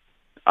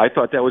I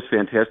thought that was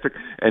fantastic.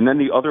 And then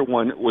the other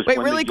one was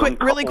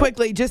really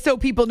quickly, just so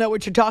people know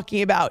what you're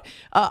talking about.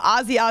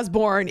 Ozzy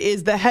Osbourne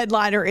is the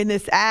headliner in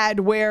this ad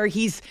where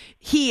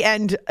he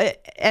and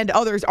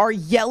others are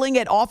yelling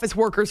at office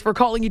workers for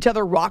calling each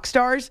other rock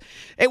stars.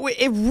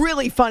 It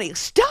really funny.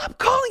 Stop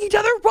calling each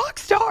other rock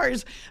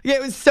stars. Yeah,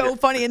 it was so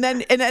funny. And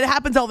it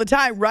happens all the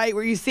time, right?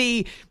 Where you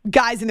see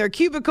guys in their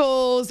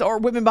cubicles or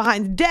women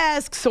behind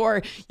desks,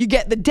 or you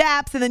get the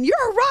daps and then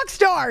you're a rock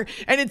star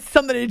and it's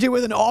something to do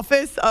with an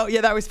office. Oh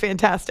yeah, that was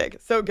fantastic.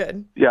 So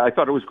good. Yeah, I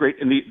thought it was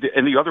great. And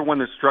the other one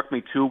that struck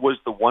me too was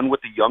the one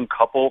with the young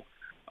couple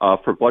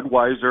for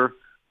Budweiser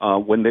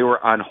when they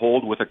were on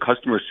hold with a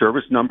customer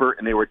service number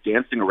and they were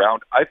dancing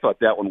around. I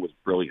thought that one was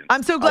brilliant.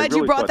 I'm so glad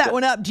you brought that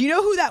one up. Do you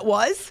know who that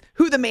was?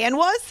 Who the man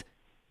was?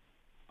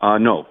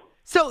 No.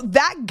 So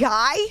that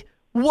guy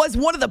was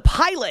one of the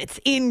pilots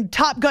in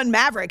Top Gun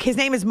Maverick. His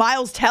name is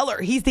Miles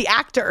Teller. He's the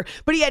actor,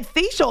 but he had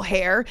facial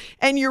hair.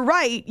 And you're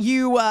right,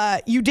 you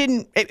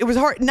didn't. It was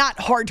not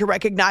hard to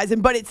recognize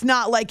him, but it's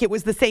not like it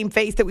was the same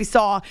face that we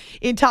saw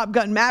in Top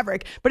Gun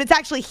Maverick. But it's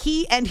actually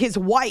he and his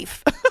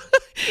wife.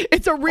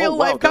 It's a real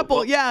life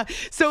couple. Yeah.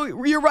 So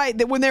you're right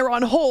that when they were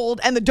on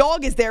hold and the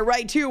dog is there,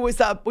 right, too, was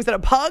it a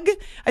pug?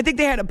 I think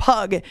they had a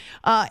pug.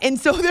 And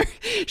so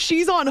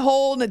she's on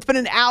hold and it's been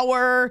an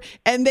hour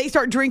and they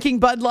start drinking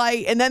Bud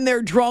Light and then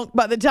they're drunk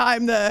by the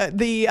time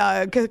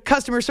the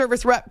customer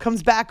service rep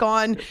comes back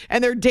on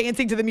and they're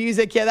dancing to the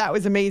music. Yeah, that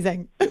was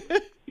amazing.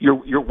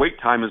 Your wait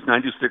time is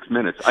 96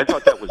 minutes. I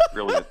thought that was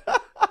brilliant.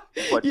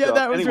 But, yeah,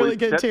 that was really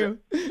good too.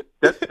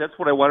 That's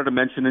what I wanted to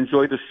mention.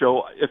 Enjoy the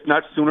show. If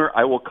not sooner,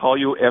 I will call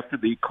you after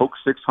the Coke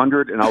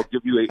 600, and I'll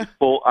give you a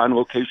full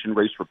on-location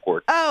race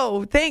report.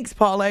 Oh, thanks,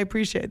 Paul. I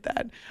appreciate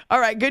that. All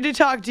right, good to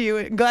talk to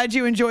you. Glad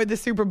you enjoyed the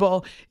Super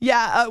Bowl.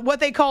 Yeah,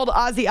 what they called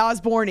Ozzy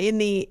Osbourne in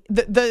the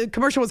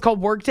commercial was called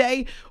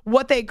Workday.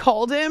 What they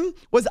called him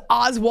was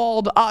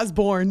Oswald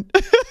Osborne.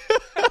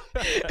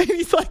 And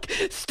he's like,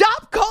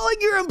 stop calling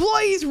your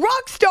employees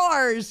rock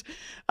stars.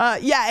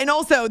 Yeah, and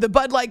also the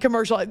Bud Light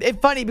commercial. It's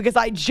funny because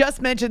I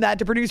just mentioned that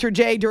to producer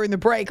Jay during the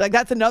break. Like,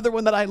 that's another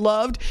one that I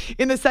loved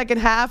in the second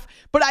half.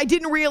 But I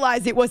didn't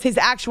realize it was his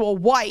actual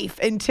wife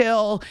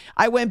until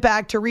I went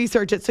back to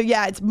research it. So,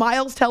 yeah, it's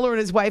Miles Teller and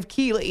his wife,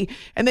 Keely.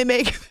 And they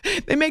make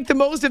the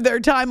most of their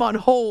time on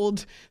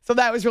hold. So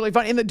that was really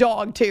fun. And the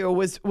dog, too,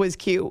 was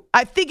cute.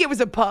 I think it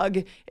was a pug,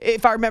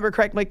 if I remember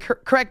correctly.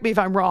 Correct me if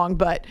I'm wrong.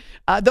 But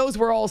those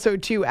were also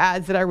two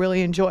ads that I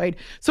really enjoyed.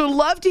 So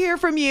love to hear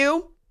from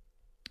you.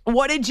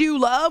 What did you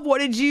love? What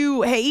did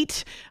you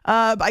hate?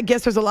 I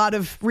guess there's a lot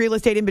of real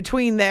estate in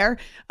between there.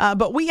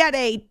 But we had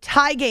a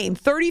tie game,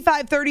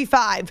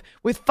 35-35,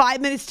 with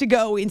 5 minutes to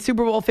go in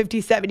Super Bowl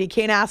 57. You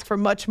can't ask for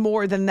much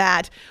more than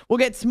that. We'll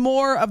get some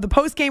more of the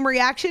post-game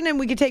reaction, and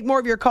we can take more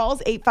of your calls,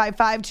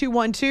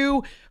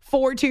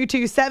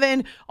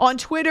 855-212-4227. On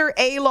Twitter,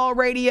 A-Law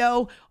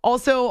Radio.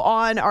 Also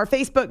on our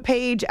Facebook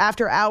page,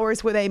 After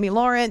Hours with Amy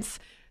Lawrence.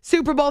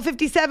 Super Bowl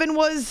 57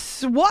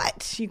 was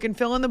what? You can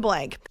fill in the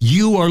blank.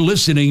 You are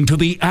listening to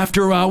the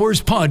After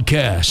Hours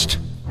Podcast.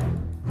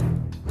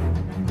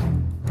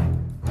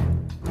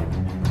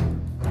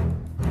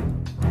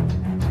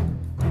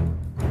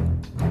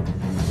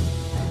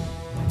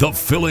 The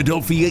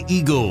Philadelphia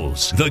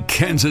Eagles, the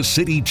Kansas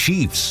City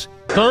Chiefs.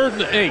 3rd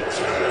and 8.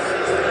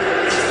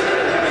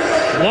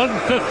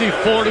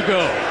 1:54 to go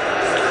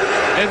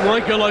in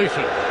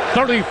regulation.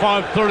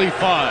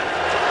 35-35.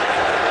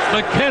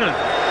 McKinnon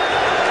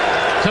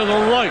to the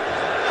right.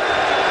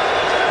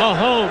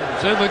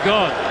 Mahomes in the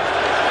gun.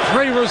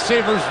 3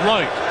 receivers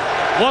right.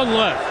 1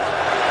 left.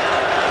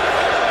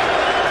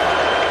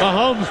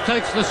 Mahomes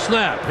takes the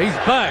snap. He's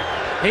back.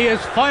 He is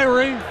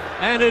firing,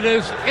 and it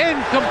is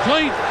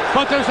incomplete,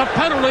 but there's a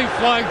penalty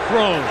flag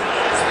thrown.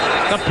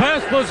 The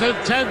pass was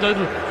intended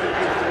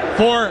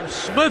for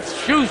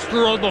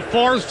Smith-Schuster on the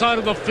far side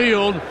of the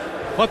field,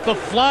 but the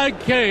flag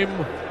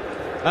came,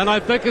 and I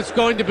think it's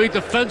going to be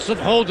defensive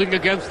holding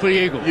against the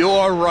Eagles. You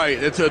are right.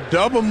 It's a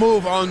double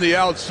move on the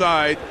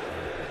outside.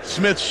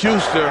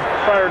 Smith-Schuster.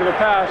 Prior to the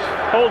pass,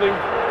 holding,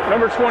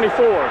 number 24.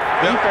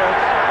 Yep. Defense,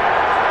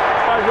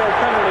 5-yard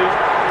penalty,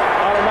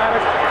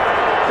 automatic,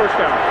 first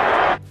down.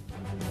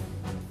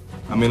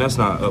 I mean, that's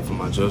not up for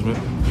my judgment.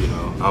 You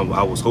know,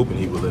 I was hoping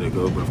he would let it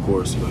go, but of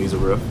course, you know, he's a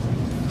ref.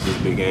 It's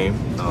a big game,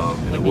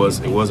 and it was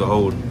a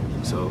hold,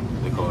 so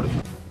they called it.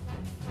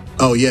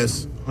 Oh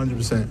yes,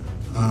 100%.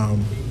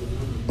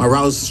 My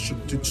route was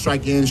to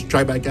strike in,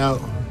 strike back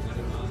out.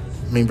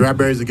 I mean,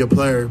 Bradbury's a good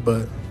player,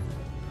 but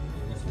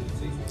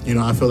you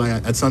know, I feel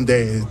like at some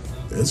day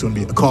it's going to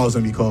be a call is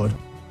going to be called.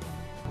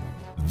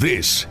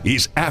 This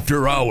is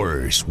After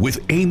Hours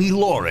with Amy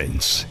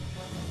Lawrence.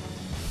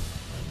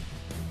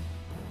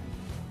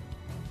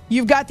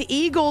 You've got the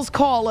Eagles'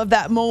 call of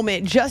that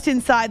moment just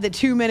inside the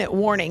 2-minute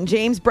warning.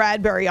 James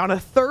Bradbury on a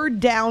 3rd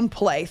down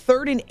play,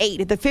 3rd and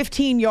 8 at the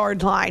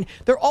 15-yard line.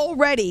 They're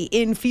already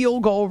in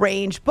field goal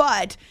range,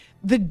 but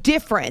the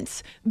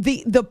difference,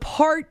 the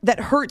part that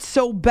hurts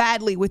so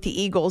badly with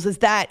the Eagles is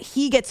that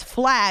he gets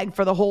flagged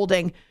for the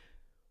holding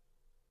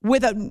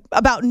with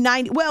about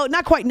 90, well,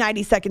 not quite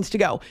 90 seconds to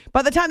go.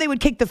 By the time they would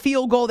kick the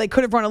field goal, they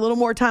could have run a little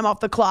more time off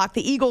the clock.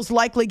 The Eagles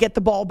likely get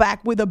the ball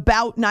back with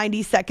about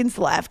 90 seconds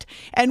left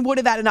and would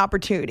have had an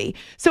opportunity.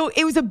 So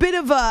it was a bit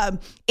of a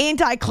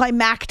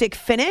anticlimactic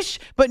finish,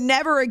 but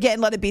never again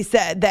let it be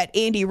said that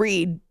Andy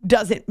Reid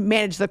doesn't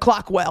manage the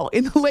clock well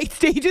in the late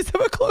stages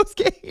of a close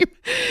game.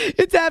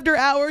 It's After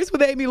Hours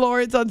with Amy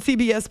Lawrence on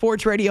CBS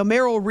Sports Radio.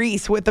 Merrill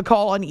Reese with the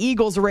call on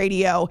Eagles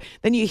Radio.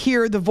 Then you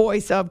hear the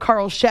voice of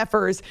Carl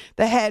Sheffers,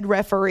 the head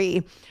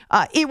referee.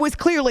 It was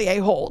clearly a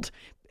hold.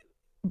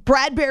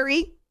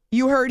 Bradbury,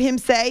 you heard him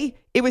say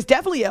it was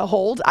definitely a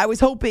hold. I was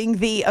hoping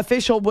the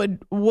official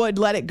would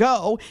let it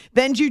go.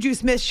 Then Juju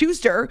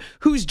Smith-Schuster,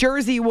 whose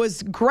jersey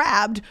was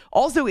grabbed,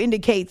 also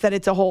indicates that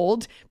it's a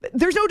hold.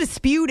 There's no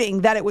disputing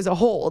that it was a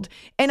hold.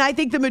 And I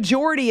think the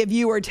majority of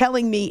you are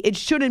telling me it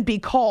shouldn't be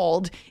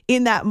called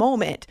in that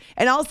moment.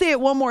 And I'll say it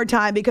one more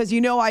time because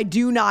you know I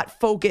do not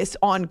focus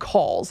on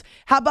calls.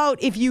 How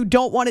about if you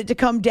don't want it to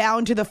come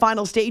down to the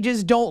final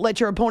stages, don't let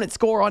your opponent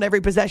score on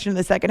every possession in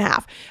the second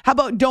half. How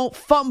about don't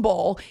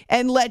fumble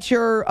and let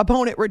your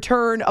opponent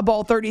return a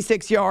ball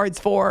 36 yards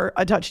for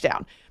a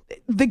touchdown.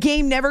 The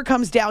game never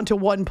comes down to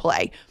one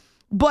play.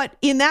 But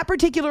in that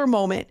particular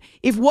moment,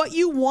 if what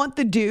you want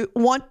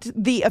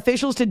the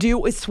officials to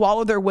do is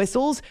swallow their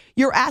whistles,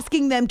 you're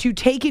asking them to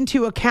take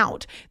into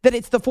account that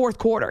it's the 4th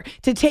quarter,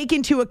 to take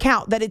into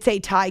account that it's a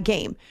tie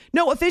game.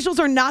 No, officials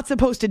are not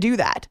supposed to do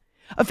that.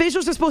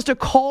 Officials are supposed to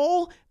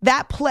call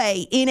that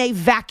play in a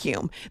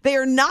vacuum. They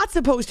are not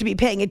supposed to be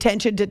paying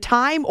attention to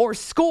time or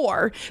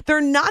score.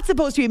 They're not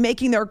supposed to be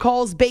making their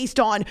calls based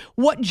on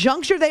what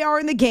juncture they are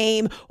in the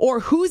game or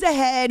who's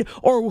ahead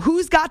or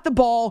who's got the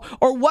ball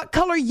or what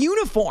color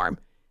uniform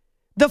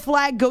the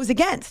flag goes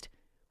against.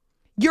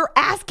 You're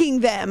asking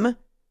them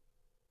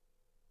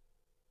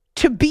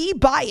to be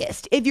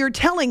biased if you're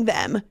telling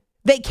them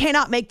they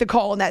cannot make the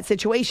call in that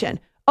situation.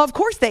 Of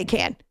course they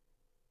can.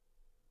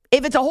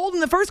 If it's a hold in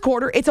the first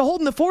quarter, it's a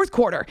hold in the fourth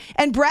quarter.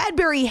 And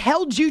Bradbury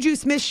held Juju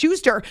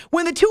Smith-Schuster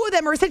when the two of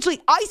them are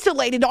essentially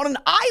isolated on an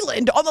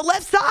island on the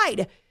left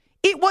side.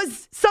 It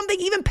was something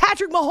even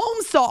Patrick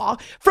Mahomes saw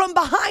from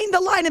behind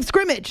the line of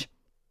scrimmage.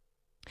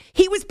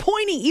 He was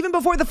pointing even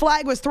before the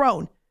flag was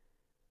thrown.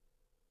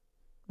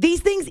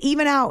 These things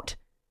even out.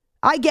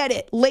 I get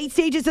it. Late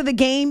stages of the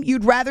game,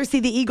 you'd rather see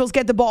the Eagles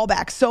get the ball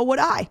back. So would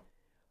I.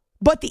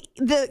 But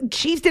the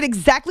Chiefs did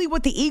exactly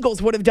what the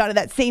Eagles would have done in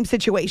that same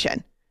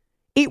situation.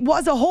 It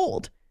was a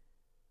hold.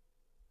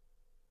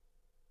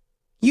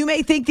 You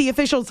may think the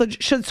officials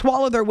should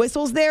swallow their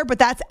whistles there, but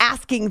that's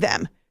asking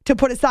them to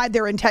put aside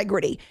their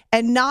integrity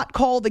and not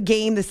call the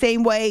game the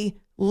same way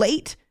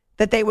late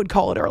that they would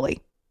call it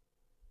early.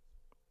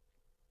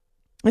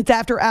 It's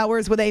After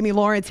Hours with Amy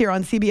Lawrence here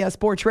on CBS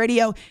Sports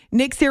Radio.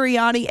 Nick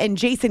Sirianni and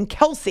Jason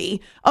Kelce,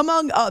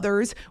 among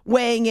others,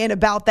 weighing in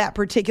about that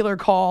particular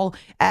call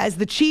as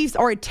the Chiefs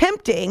are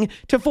attempting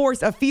to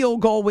force a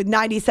field goal with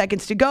 90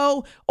 seconds to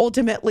go.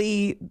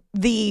 Ultimately,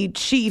 the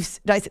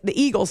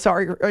Eagles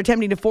are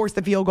attempting to force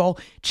the field goal.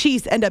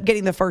 Chiefs end up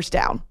getting the first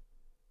down.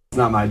 It's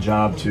not my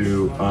job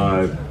to,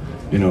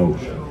 you'll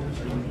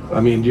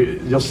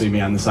see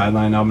me on the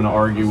sideline. I'm going to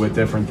argue with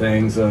different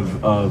things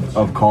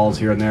of calls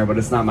here and there, but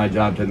it's not my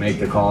job to make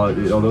the call.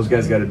 Those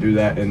guys got to do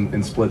that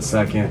in split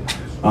second,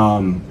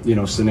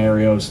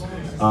 scenarios.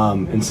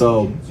 And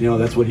so,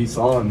 that's what he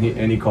saw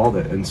and he called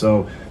it. And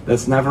so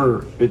that's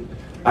never it.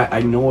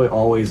 I know it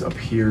always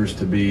appears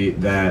to be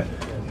that,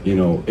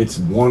 it's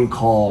one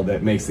call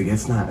that makes the game.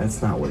 It's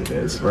not what it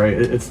is, right?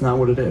 It's not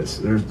what it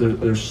is.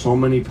 There's so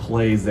many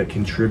plays that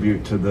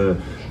contribute to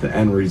the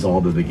end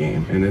result of the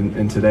game.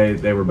 And today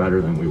they were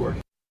better than we were.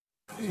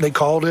 They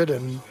called it,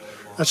 and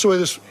that's the way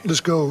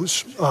this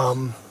goes.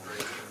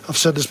 I've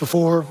said this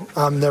before.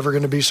 I'm never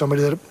going to be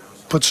somebody that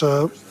puts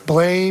a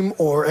blame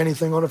or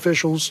anything on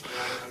officials.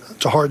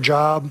 It's a hard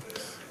job.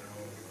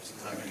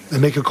 They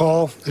make a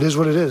call. It is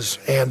what it is.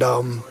 And,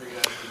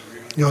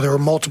 there were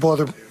multiple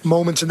other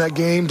moments in that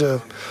game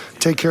to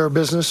take care of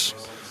business.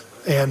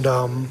 And,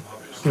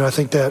 I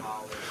think that,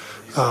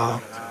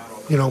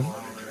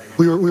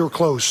 we were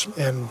close,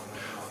 and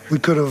we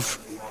could have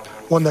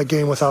won that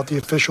game without the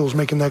officials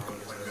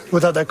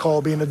without that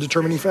call being a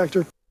determining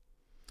factor.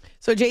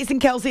 So Jason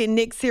Kelce and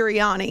Nick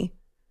Sirianni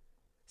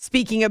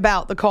speaking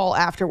about the call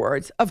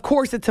afterwards. Of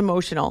course, it's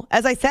emotional.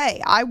 As I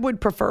say, I would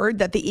prefer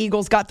that the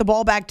Eagles got the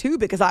ball back too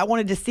because I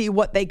wanted to see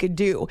what they could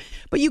do.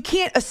 But you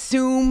can't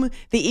assume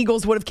the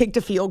Eagles would have kicked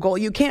a field goal.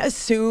 You can't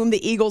assume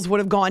the Eagles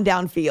would have gone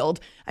downfield.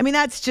 I mean,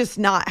 that's just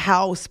not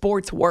how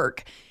sports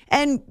work.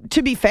 And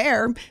to be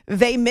fair,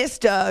 they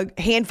missed a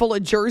handful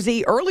of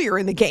jersey earlier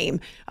in the game.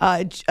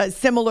 A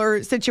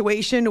similar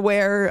situation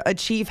where a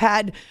Chief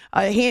had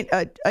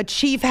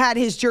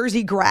his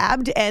jersey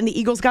grabbed and the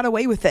Eagles got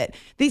away with it.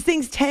 These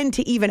things tend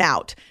to even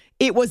out.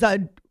 It was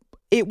a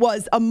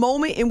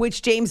moment in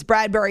which James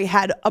Bradbury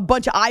had a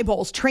bunch of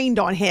eyeballs trained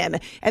on him,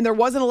 and there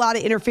wasn't a lot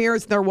of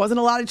interference, there wasn't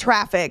a lot of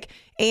traffic,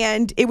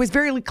 and it was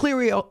very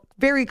clearly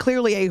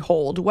a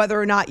hold, whether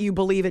or not you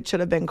believe it should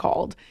have been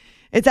called.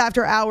 It's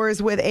After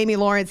Hours with Amy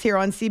Lawrence here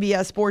on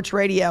CBS Sports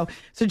Radio.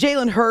 So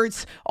Jalen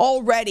Hurts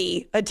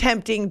already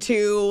attempting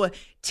to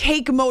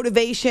take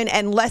motivation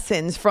and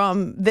lessons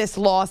from this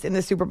loss in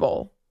the Super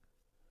Bowl.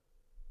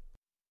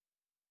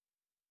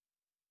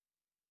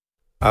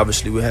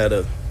 Obviously, we had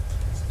a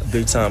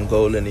big-time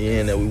goal in the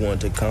end that we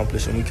wanted to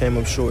accomplish, and we came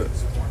up short.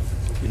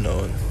 And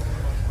I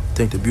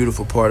think the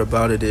beautiful part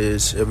about it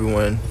is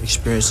everyone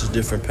experiences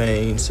different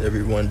pains.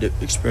 Everyone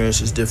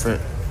experiences different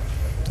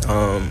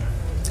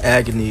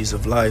agonies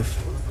of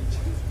life,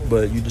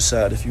 but you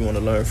decide if you want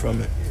to learn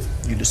from it.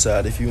 You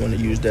decide if you want to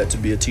use that to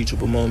be a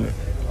teachable moment,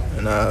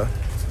 and I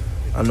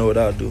know what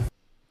I'll do.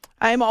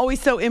 I am always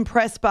so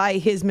impressed by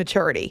his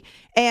maturity,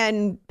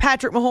 and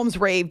Patrick Mahomes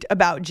raved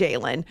about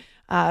Jalen.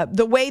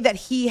 The way that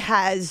he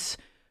has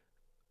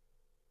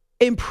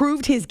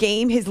improved his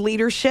game, his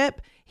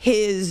leadership,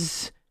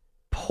 his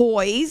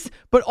poise,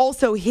 but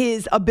also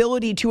his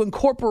ability to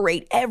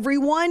incorporate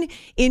everyone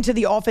into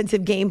the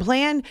offensive game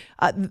plan.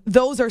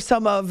 Those are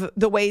some of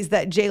the ways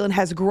that Jalen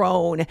has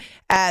grown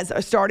as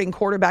a starting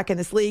quarterback in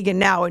this league and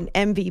now an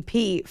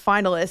MVP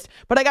finalist.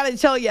 But I got to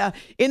tell you,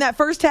 in that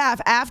first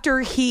half, after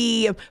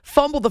he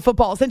fumbled the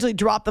football, essentially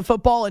dropped the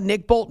football, and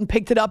Nick Bolton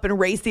picked it up and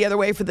raced the other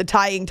way for the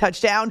tying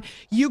touchdown,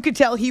 you could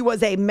tell he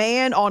was a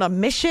man on a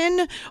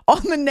mission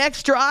on the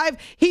next drive.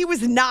 He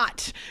was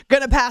not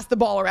going to pass the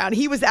ball around.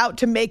 He was out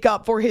to make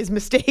up for his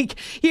mistake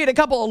He had a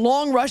couple of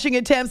long rushing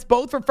attempts,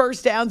 both for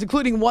first downs,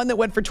 including one that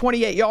went for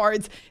 28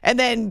 yards, and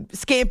then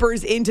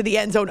scampers into the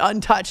end zone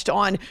untouched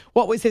on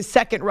what was his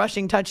second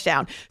rushing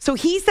touchdown. So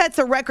he sets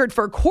a record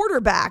for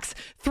quarterbacks,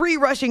 3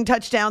 rushing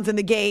touchdowns in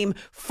the game,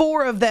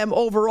 4 of them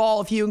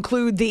overall, if you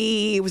include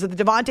the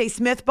Devontae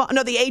Smith bomb?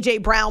 No, the A.J.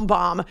 Brown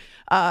bomb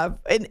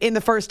in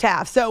the first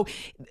half. So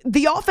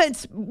the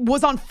offense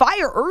was on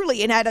fire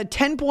early and had a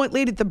 10-point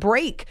lead at the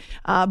break,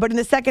 but in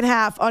the second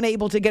half,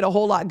 unable to get a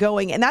whole lot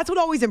going. And that's what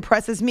always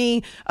impresses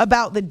me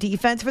about the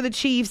defense for the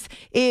Chiefs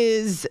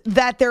is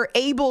that they're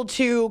able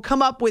to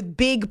come up with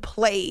big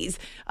plays,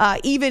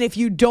 even if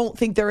you don't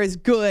think they're as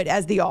good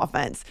as the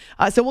offense.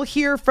 So we'll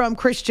hear from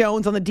Chris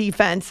Jones on the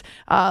defense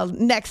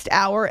next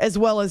hour, as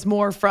well as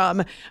more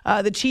from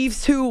the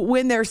Chiefs, who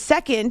win their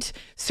second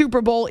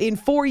Super Bowl in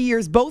 4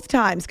 years, both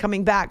times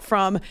coming back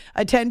from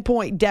a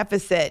 10-point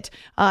deficit.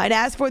 And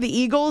as for the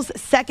Eagles,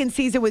 second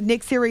season with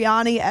Nick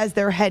Sirianni as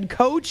their head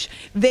coach,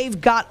 they've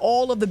got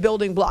all of the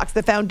building blocks,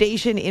 the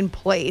foundation in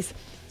place.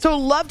 So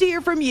love to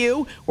hear from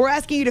you. We're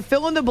asking you to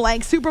fill in the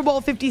blank. Super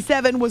Bowl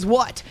 57 was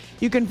what?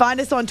 You can find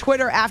us on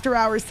Twitter, After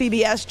Hours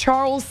CBS.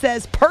 Charles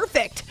says,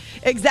 perfect.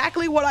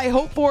 Exactly what I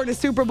hope for at a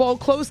Super Bowl.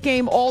 Close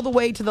game all the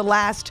way to the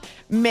last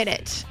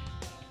minute.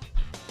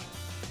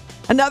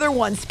 Another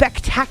one,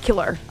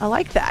 spectacular. I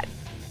like that.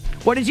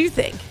 What did you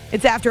think?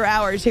 It's After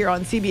Hours here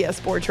on CBS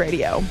Sports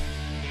Radio.